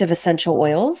aspect of essential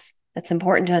oils that's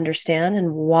important to understand,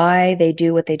 and why they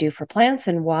do what they do for plants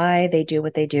and why they do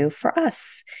what they do for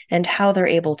us and how they're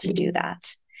able to do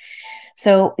that.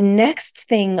 So next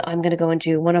thing I'm going to go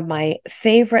into one of my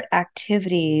favorite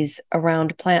activities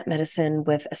around plant medicine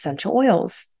with essential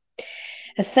oils.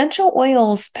 Essential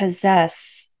oils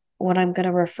possess what I'm going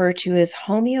to refer to as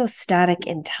homeostatic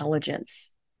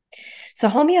intelligence. So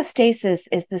homeostasis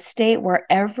is the state where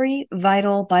every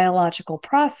vital biological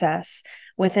process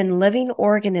within living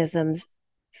organisms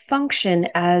function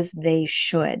as they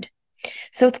should.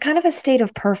 So it's kind of a state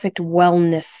of perfect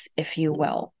wellness, if you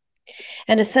will.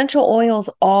 And essential oils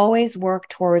always work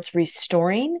towards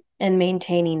restoring and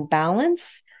maintaining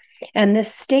balance and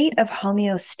this state of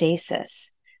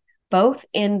homeostasis, both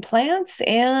in plants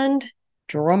and,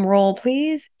 drum roll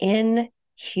please, in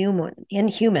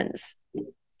humans.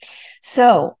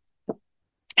 So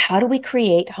how do we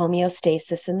create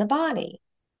homeostasis in the body?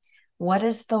 What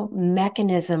is the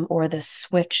mechanism or the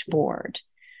switchboard?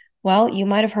 Well, you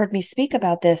might have heard me speak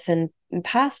about this in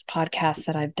past podcasts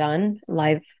that I've done,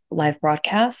 live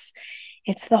broadcasts.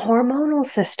 It's the hormonal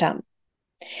system.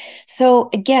 So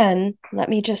again, let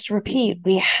me just repeat,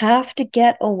 we have to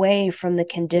get away from the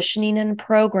conditioning and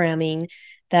programming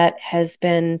that has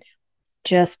been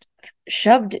just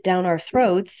shoved down our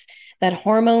throats, that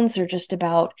hormones are just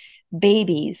about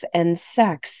babies and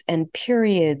sex and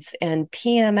periods and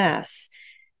PMS.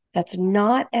 That's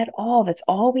not at all. That's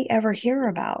all we ever hear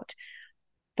about.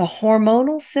 The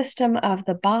hormonal system of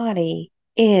the body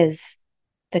is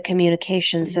the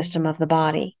communication system of the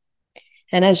body.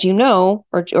 And as you know,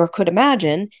 or could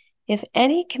imagine, if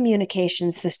any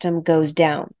communication system goes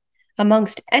down,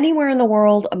 amongst anywhere in the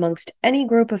world, amongst any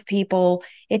group of people.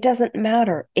 It doesn't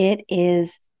matter. It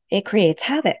creates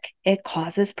havoc. It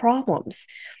causes problems.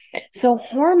 So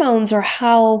hormones are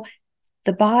how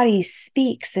the body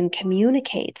speaks and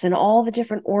communicates, and all the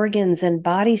different organs and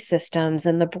body systems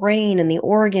and the brain and the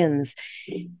organs.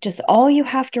 Just all you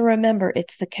have to remember,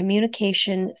 it's the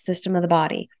communication system of the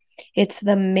body. It's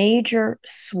the major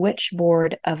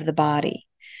switchboard of the body.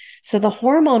 So the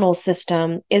hormonal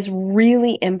system is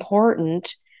really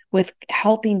important with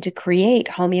helping to create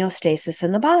homeostasis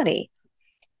in the body.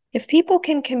 If people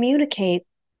can communicate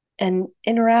and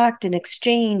interact and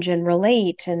exchange and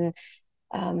relate and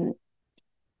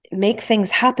make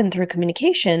things happen through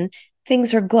communication,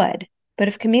 things are good. But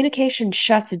if communication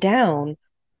shuts down,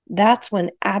 that's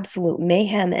when absolute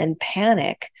mayhem and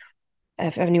panic,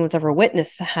 if anyone's ever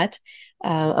witnessed that,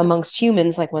 amongst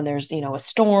humans, like when there's, a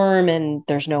storm and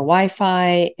there's no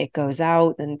Wi-Fi, it goes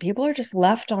out and people are just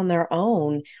left on their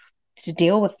own to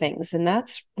deal with things. And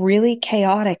that's really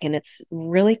chaotic and it's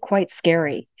really quite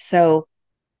scary. So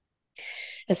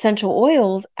essential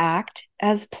oils act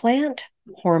as plant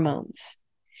hormones,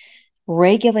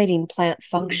 regulating plant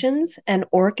functions and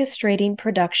orchestrating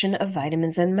production of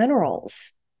vitamins and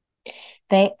minerals.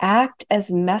 They act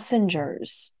as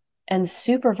messengers and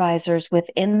supervisors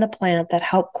within the plant that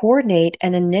help coordinate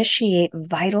and initiate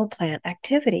vital plant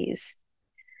activities.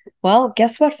 Well,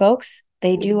 guess what, folks?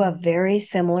 They do a very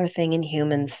similar thing in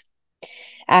humans,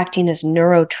 acting as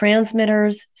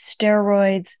neurotransmitters,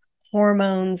 steroids,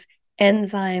 hormones,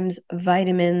 enzymes,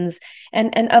 vitamins,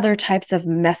 and other types of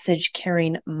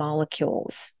message-carrying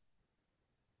molecules.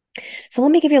 So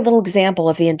let me give you a little example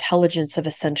of the intelligence of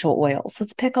essential oils.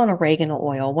 Let's pick on oregano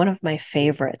oil, one of my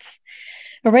favorites.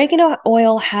 Oregano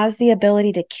oil has the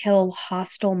ability to kill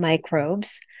hostile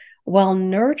microbes while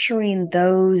nurturing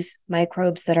those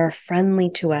microbes that are friendly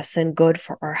to us and good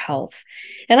for our health.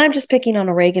 And I'm just picking on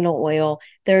oregano oil.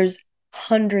 There's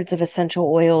hundreds of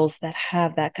essential oils that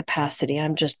have that capacity.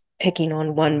 I'm just picking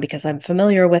on one because I'm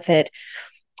familiar with it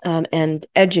and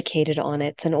educated on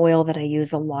it. It's an oil that I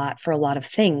use a lot for a lot of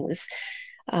things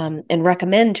and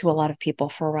recommend to a lot of people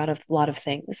for a lot of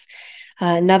things.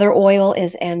 Another oil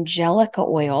is angelica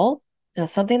oil. Now,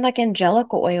 something like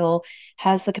angelica oil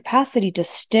has the capacity to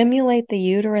stimulate the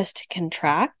uterus to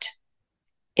contract,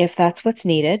 if that's what's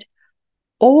needed,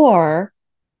 or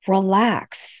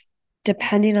relax,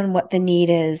 depending on what the need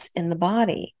is in the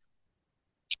body.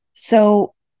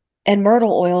 So, and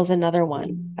myrtle oil is another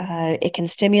one. It can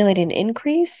stimulate an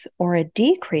increase or a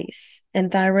decrease in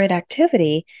thyroid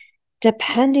activity,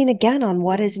 depending again on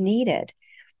what is needed.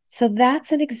 So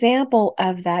that's an example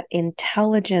of that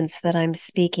intelligence that I'm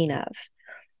speaking of.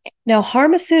 Now,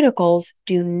 pharmaceuticals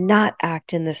do not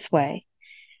act in this way.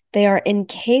 They are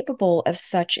incapable of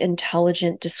such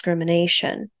intelligent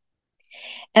discrimination.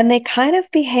 And they kind of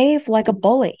behave like a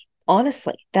bully.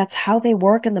 Honestly, that's how they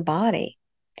work in the body.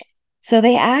 So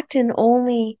they act in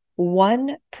only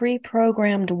one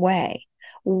pre-programmed way,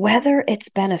 whether it's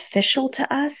beneficial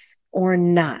to us or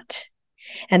not.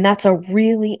 And that's a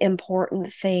really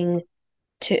important thing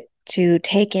to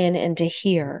take in and to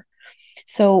hear.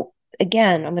 So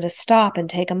again, I'm going to stop and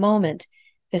take a moment.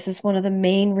 This is one of the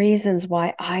main reasons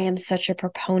why I am such a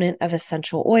proponent of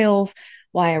essential oils,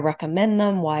 why I recommend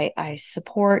them, why I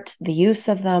support the use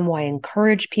of them, why I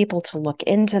encourage people to look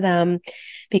into them,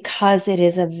 because it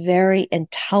is a very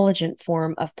intelligent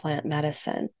form of plant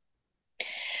medicine.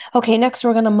 Okay, next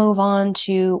we're going to move on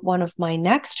to one of my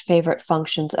next favorite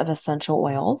functions of essential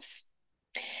oils.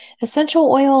 Essential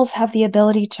oils have the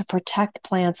ability to protect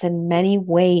plants in many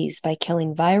ways by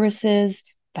killing viruses,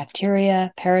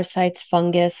 bacteria, parasites,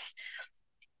 fungus.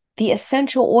 The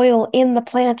essential oil in the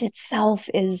plant itself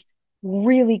is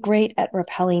really great at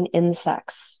repelling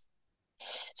insects.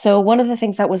 So one of the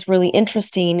things that was really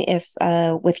interesting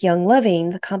with Young Living,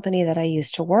 the company that I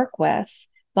used to work with,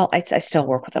 well, I still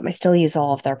work with them. I still use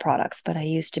all of their products, but I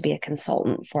used to be a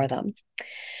consultant for them.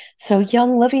 So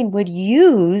Young Living would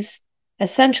use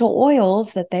essential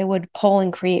oils that they would pull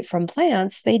and create from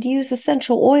plants. They'd use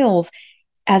essential oils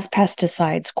as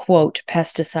pesticides, quote,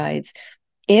 pesticides,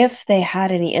 if they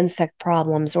had any insect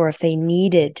problems or if they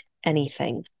needed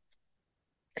anything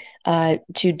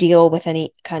to deal with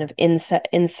any kind of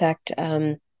insect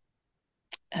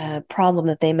problem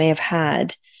that they may have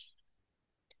had.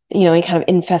 Any kind of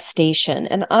infestation.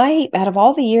 And out of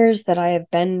all the years that I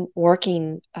have been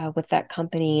working with that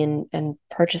company and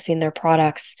purchasing their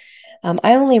products,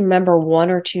 I only remember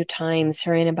one or two times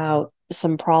hearing about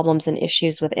some problems and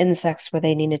issues with insects where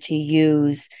they needed to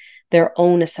use their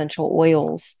own essential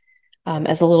oils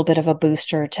as a little bit of a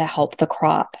booster to help the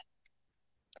crop.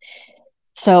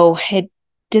 So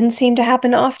didn't seem to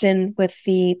happen often with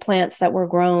the plants that were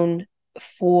grown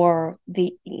for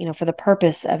the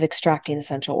purpose of extracting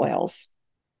essential oils.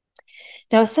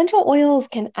 Now, essential oils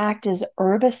can act as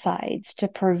herbicides to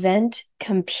prevent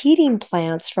competing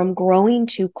plants from growing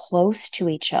too close to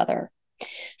each other.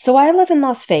 So I live in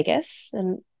Las Vegas,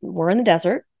 and we're in the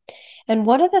desert. And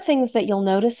one of the things that you'll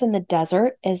notice in the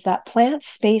desert is that plants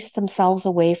space themselves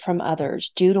away from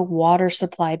others due to water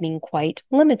supply being quite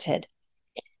limited.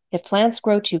 If plants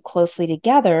grow too closely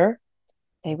together,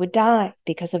 they would die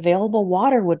because available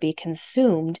water would be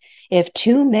consumed if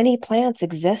too many plants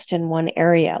exist in one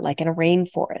area, like in a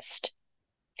rainforest.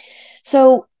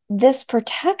 So this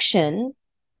protection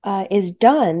is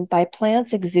done by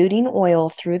plants exuding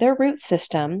oil through their root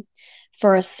system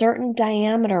for a certain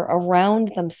diameter around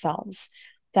themselves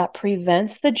that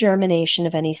prevents the germination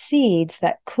of any seeds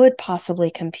that could possibly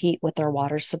compete with their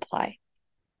water supply.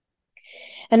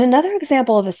 And another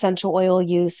example of essential oil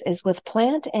use is with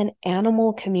plant and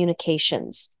animal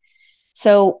communications.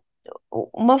 So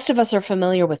most of us are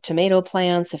familiar with tomato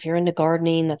plants. If you're into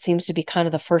gardening, that seems to be kind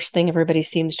of the first thing everybody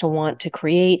seems to want to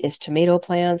create is tomato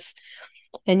plants.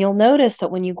 And you'll notice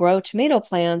that when you grow tomato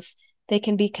plants, they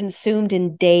can be consumed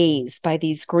in days by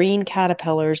these green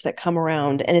caterpillars that come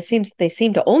around. And they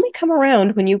seem to only come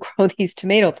around when you grow these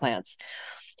tomato plants.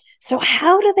 So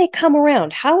how do they come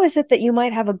around? How is it that you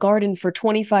might have a garden for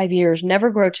 25 years, never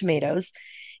grow tomatoes?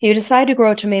 You decide to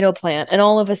grow a tomato plant, and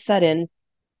all of a sudden,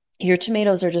 your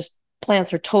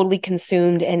plants are totally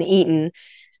consumed and eaten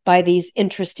by these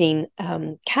interesting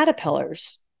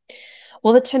caterpillars.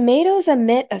 Well, the tomatoes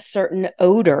emit a certain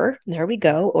odor. There we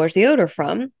go. Where's the odor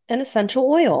from? An essential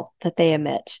oil that they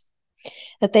emit.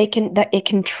 That it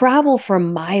can travel for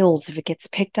miles if it gets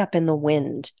picked up in the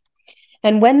wind.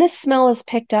 And when this smell is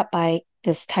picked up by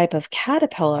this type of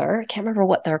caterpillar, I can't remember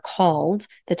what they're called,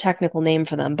 the technical name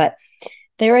for them, but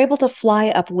they're able to fly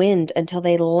upwind until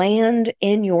they land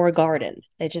in your garden.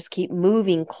 They just keep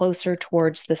moving closer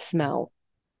towards the smell.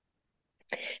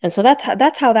 And so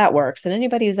that's how that works. And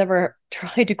anybody who's ever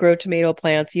tried to grow tomato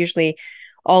plants, usually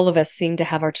all of us seem to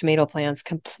have our tomato plants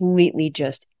completely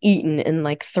just eaten in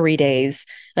like 3 days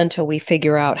until we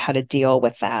figure out how to deal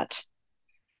with that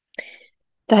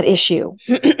issue.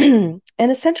 And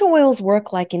essential oils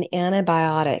work like an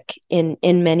antibiotic in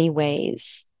many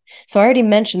ways. So I already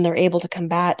mentioned they're able to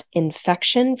combat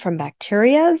infection from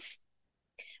bacteria,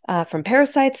 from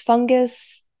parasites,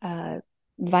 fungus,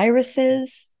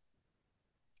 viruses.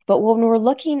 But when we're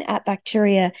looking at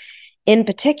bacteria in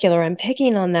particular, I'm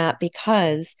picking on that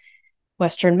because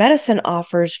Western medicine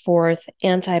offers forth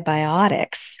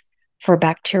antibiotics for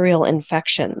bacterial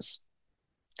infections.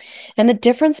 And the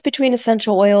difference between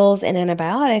essential oils and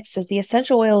antibiotics is the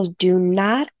essential oils do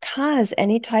not cause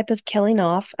any type of killing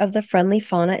off of the friendly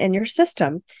fauna in your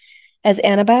system, as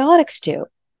antibiotics do.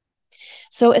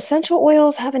 So essential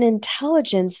oils have an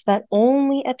intelligence that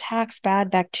only attacks bad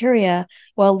bacteria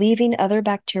while leaving other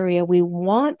bacteria we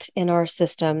want in our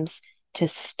systems to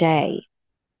stay.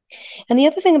 And the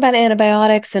other thing about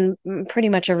antibiotics, and pretty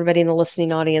much everybody in the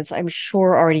listening audience, I'm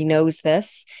sure already knows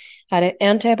this, that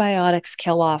antibiotics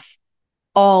kill off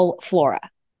all flora,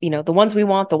 the ones we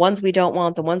want, the ones we don't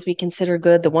want, the ones we consider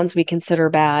good, the ones we consider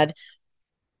bad.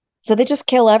 So they just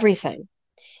kill everything.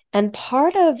 And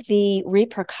part of the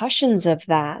repercussions of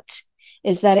that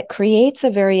is that it creates a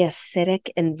very acidic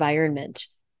environment.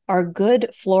 Our good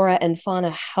flora and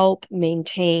fauna help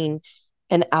maintain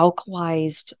an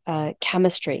alkalized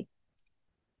chemistry.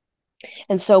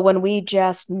 And so when we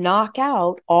just knock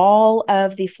out all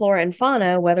of the flora and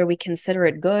fauna, whether we consider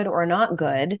it good or not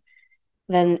good,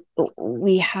 then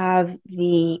we have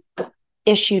the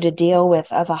issue to deal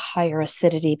with of a higher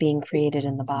acidity being created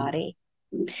in the body.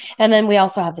 And then we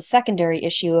also have the secondary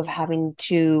issue of having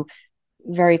to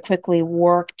very quickly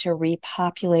work to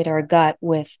repopulate our gut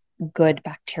with good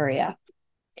bacteria.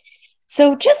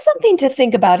 So just something to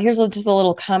think about. Here's just a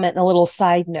little comment and a little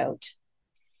side note.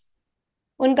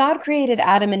 When God created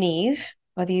Adam and Eve,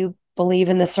 whether you believe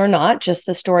in this or not, just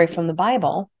the story from the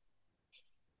Bible,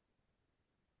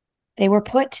 they were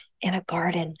put in a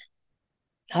garden,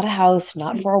 not a house,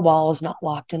 not four walls, not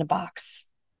locked in a box.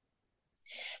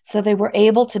 So they were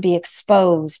able to be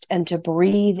exposed and to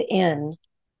breathe in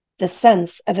the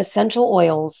sense of essential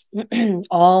oils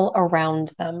all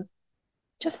around them.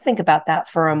 Just think about that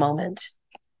for a moment.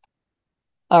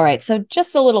 All right, so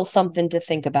just a little something to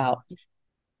think about.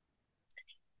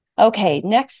 Okay,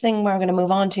 next thing we're going to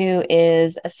move on to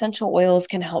is essential oils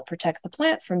can help protect the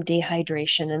plant from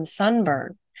dehydration and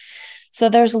sunburn. So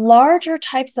there's larger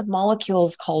types of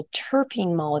molecules called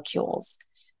terpene molecules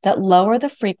that lower the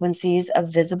frequencies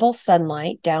of visible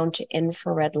sunlight down to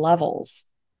infrared levels.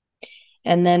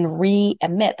 and then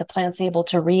re-emit. The plant's able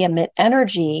to re-emit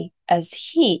energy as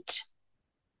heat,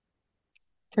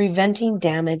 preventing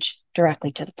damage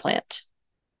directly to the plant.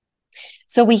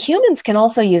 So we humans can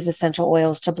also use essential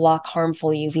oils to block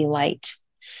harmful UV light.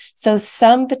 So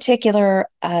some particular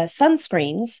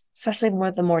sunscreens, especially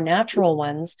the more natural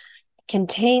ones,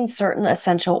 contain certain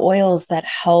essential oils that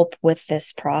help with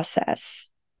this process.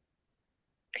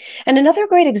 And another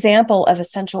great example of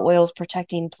essential oils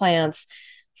protecting plants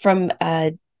from,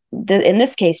 in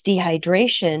this case,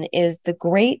 dehydration, is the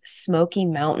Great Smoky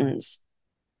Mountains.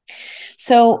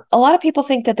 So a lot of people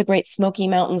think that the Great Smoky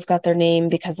Mountains got their name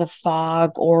because of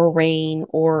fog or rain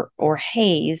or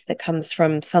haze that comes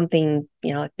from something,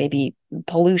 like maybe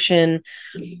pollution,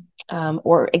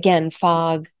 or again,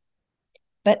 fog.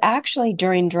 But actually,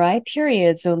 during dry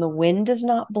periods when the wind does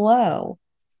not blow,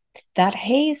 that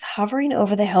haze hovering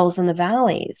over the hills and the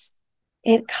valleys,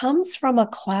 it comes from a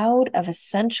cloud of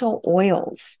essential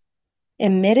oils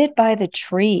emitted by the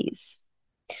trees,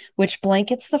 which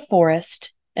blankets the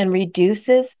forest and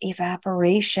reduces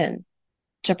evaporation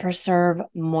to preserve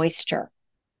moisture.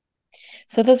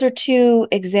 So those are two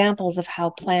examples of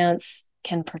how plants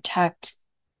can protect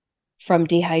from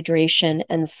dehydration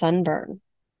and sunburn.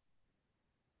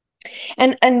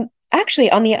 And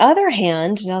actually, on the other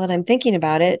hand, now that I'm thinking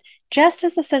about it, just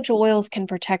as essential oils can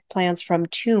protect plants from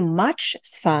too much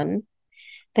sun,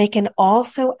 they can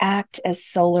also act as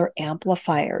solar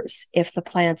amplifiers if the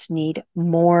plants need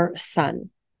more sun.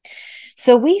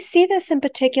 So we see this in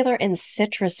particular in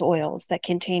citrus oils that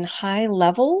contain high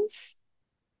levels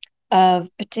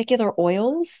of particular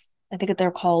oils. I think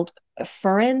they're called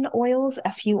furan oils,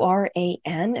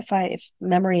 Furan, if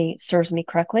memory serves me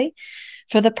correctly,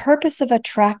 for the purpose of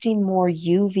attracting more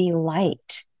UV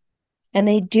light. And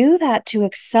they do that to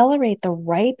accelerate the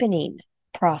ripening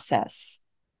process.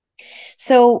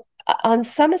 So on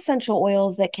some essential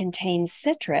oils that contain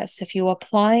citrus, if you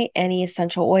apply any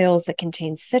essential oils that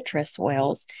contain citrus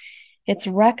oils, it's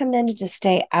recommended to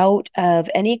stay out of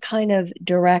any kind of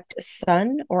direct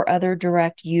sun or other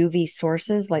direct UV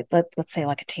sources, like let's say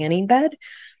like a tanning bed,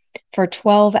 for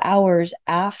 12 hours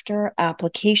after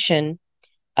application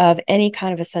of any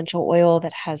kind of essential oil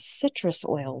that has citrus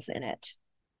oils in it.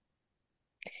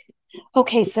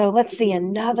 Okay, so let's see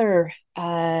another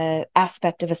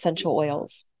aspect of essential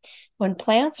oils. When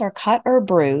plants are cut or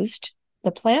bruised,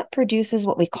 the plant produces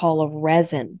what we call a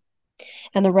resin.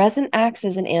 And the resin acts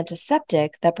as an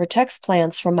antiseptic that protects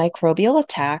plants from microbial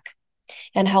attack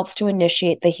and helps to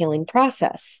initiate the healing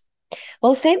process.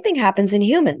 Well, the same thing happens in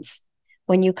humans.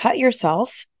 When you cut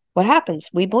yourself, what happens?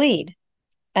 We bleed.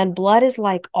 And blood is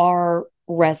like our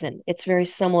resin. It's very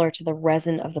similar to the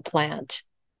resin of the plant.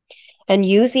 And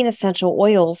using essential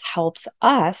oils helps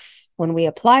us, when we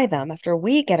apply them, after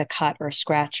we get a cut or a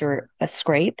scratch or a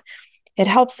scrape, it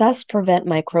helps us prevent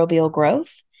microbial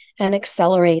growth and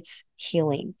accelerates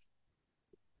healing.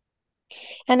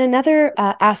 And another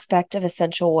aspect of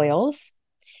essential oils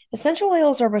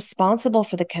are responsible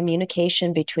for the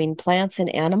communication between plants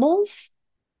and animals,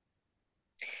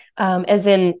 as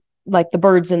in like the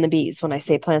birds and the bees when I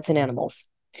say plants and animals.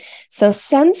 So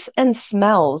scents and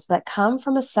smells that come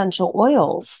from essential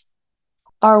oils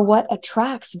are what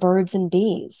attracts birds and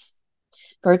bees.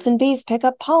 Birds and bees pick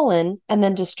up pollen and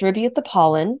then distribute the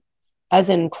pollen, as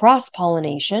in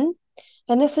cross-pollination,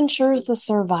 and this ensures the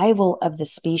survival of the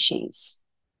species.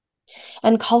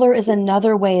 And color is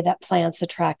another way that plants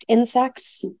attract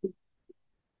insects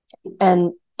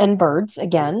and birds,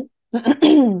 again.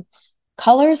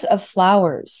 Colors of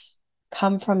flowers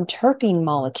come from terpene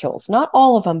molecules, not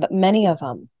all of them, but many of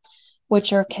them,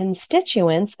 which are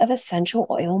constituents of essential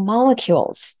oil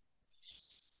molecules.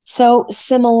 So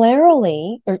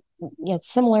similarly,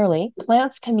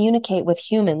 plants communicate with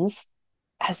humans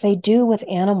as they do with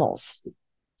animals.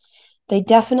 They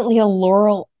definitely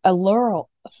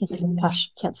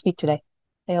can't speak today.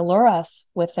 They allure us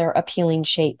with their appealing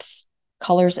shapes,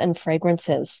 colors, and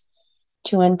fragrances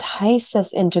to entice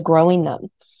us into growing them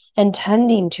and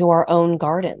tending to our own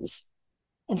gardens.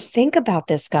 And think about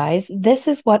this, guys. This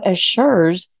is what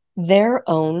assures their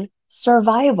own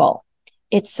survival.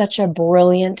 It's such a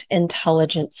brilliant,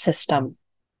 intelligent system.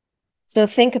 So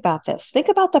think about this. Think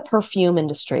about the perfume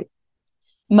industry.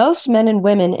 Most men and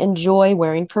women enjoy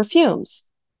wearing perfumes,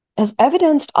 as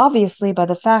evidenced obviously by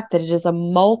the fact that it is a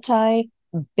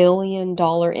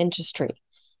multi-billion-dollar industry.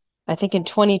 I think in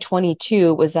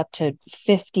 2022 it was up to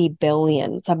 50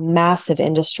 billion. It's a massive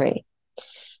industry.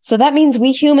 So that means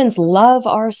we humans love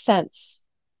our scents,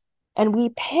 and we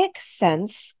pick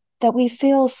scents that we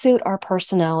feel suit our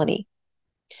personality.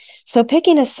 So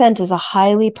picking a scent is a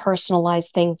highly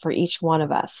personalized thing for each one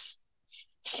of us.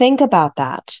 Think about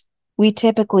that. We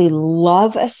typically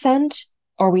love a scent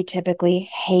or we typically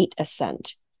hate a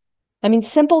scent. I mean,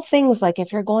 simple things like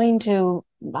if you're going to,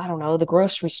 I don't know, the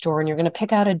grocery store and you're going to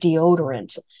pick out a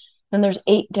deodorant, and there's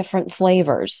 8 different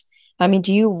flavors. I mean,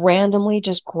 do you randomly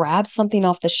just grab something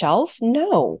off the shelf?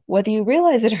 No. Whether you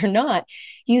realize it or not,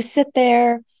 you sit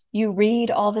there, you read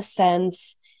all the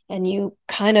scents, and you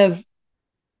kind of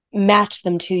match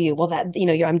them to you. Well, that,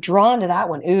 I'm drawn to that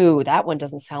one. Ooh, that one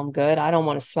doesn't sound good. I don't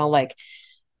want to smell like,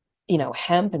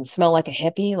 hemp and smell like a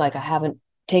hippie, like I haven't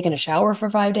taken a shower for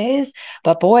 5 days.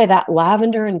 But boy, that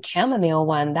lavender and chamomile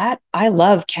one, that I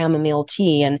love chamomile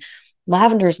tea, and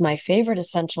lavender is my favorite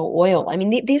essential oil. I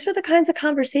mean, these are the kinds of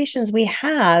conversations we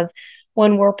have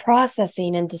when we're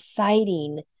processing and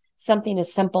deciding something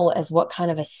as simple as what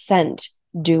kind of a scent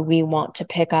do we want to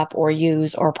pick up or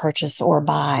use or purchase or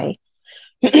buy.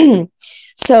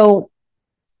 So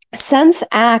scents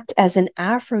act as an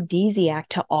aphrodisiac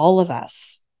to all of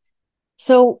us.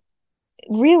 So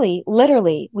really,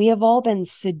 literally, we have all been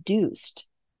seduced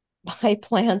by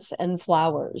plants and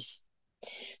flowers.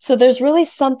 So there's really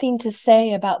something to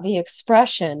say about the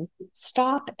expression,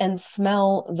 stop and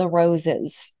smell the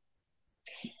roses.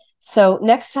 So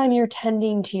next time you're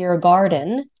tending to your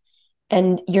garden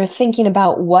and you're thinking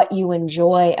about what you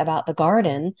enjoy about the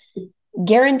garden,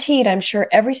 guaranteed, I'm sure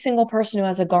every single person who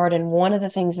has a garden, one of the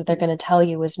things that they're going to tell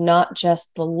you is not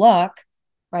just the look,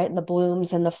 right? The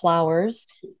blooms and the flowers,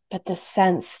 but the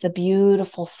scents, the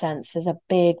beautiful scents is a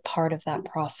big part of that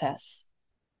process.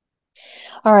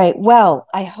 All right. Well,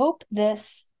 I hope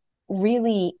this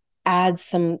really adds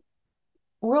some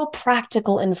real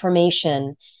practical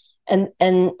information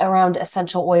and around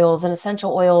essential oils. And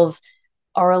essential oils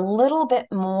are a little bit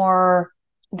more,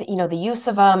 the use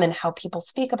of them and how people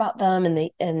speak about them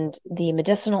and the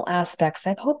medicinal aspects.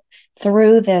 I hope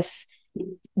through this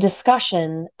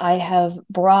discussion, I have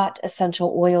brought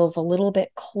essential oils a little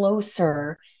bit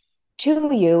closer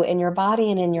to you in your body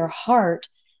and in your heart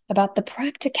about the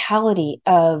practicality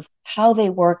of how they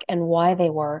work and why they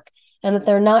work, and that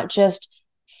they're not just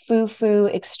foo-foo,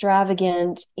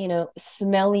 extravagant,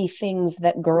 smelly things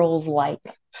that girls like.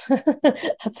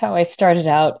 That's how I started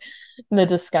out the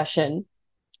discussion.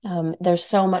 There's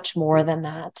so much more than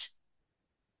that.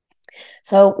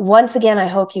 So once again, I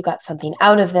hope you got something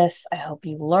out of this. I hope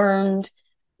you learned.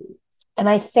 And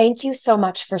I thank you so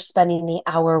much for spending the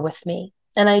hour with me.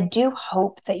 And I do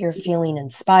hope that you're feeling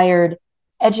inspired,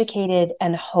 educated,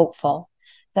 and hopeful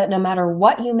that no matter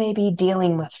what you may be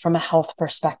dealing with from a health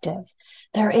perspective,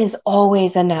 there is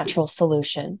always a natural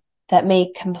solution that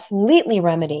may completely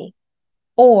remedy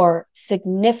or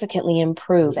significantly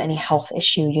improve any health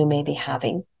issue you may be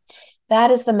having. That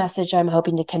is the message I'm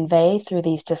hoping to convey through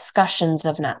these discussions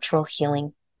of natural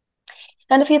healing.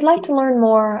 And if you'd like to learn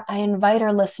more, I invite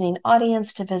our listening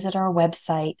audience to visit our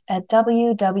website at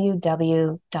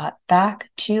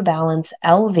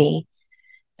www.backtobalance.lv.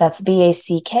 That's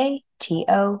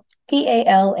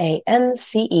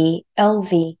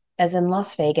BACKTOBALANCELV, as in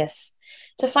Las Vegas,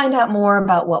 to find out more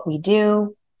about what we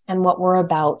do and what we're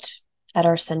about at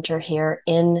our center here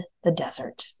in the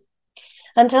desert.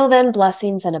 Until then,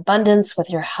 blessings and abundance with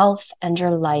your health and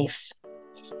your life.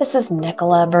 This is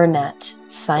Nichola Burnett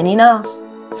signing off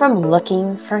from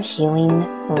Looking for Healing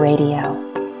Radio.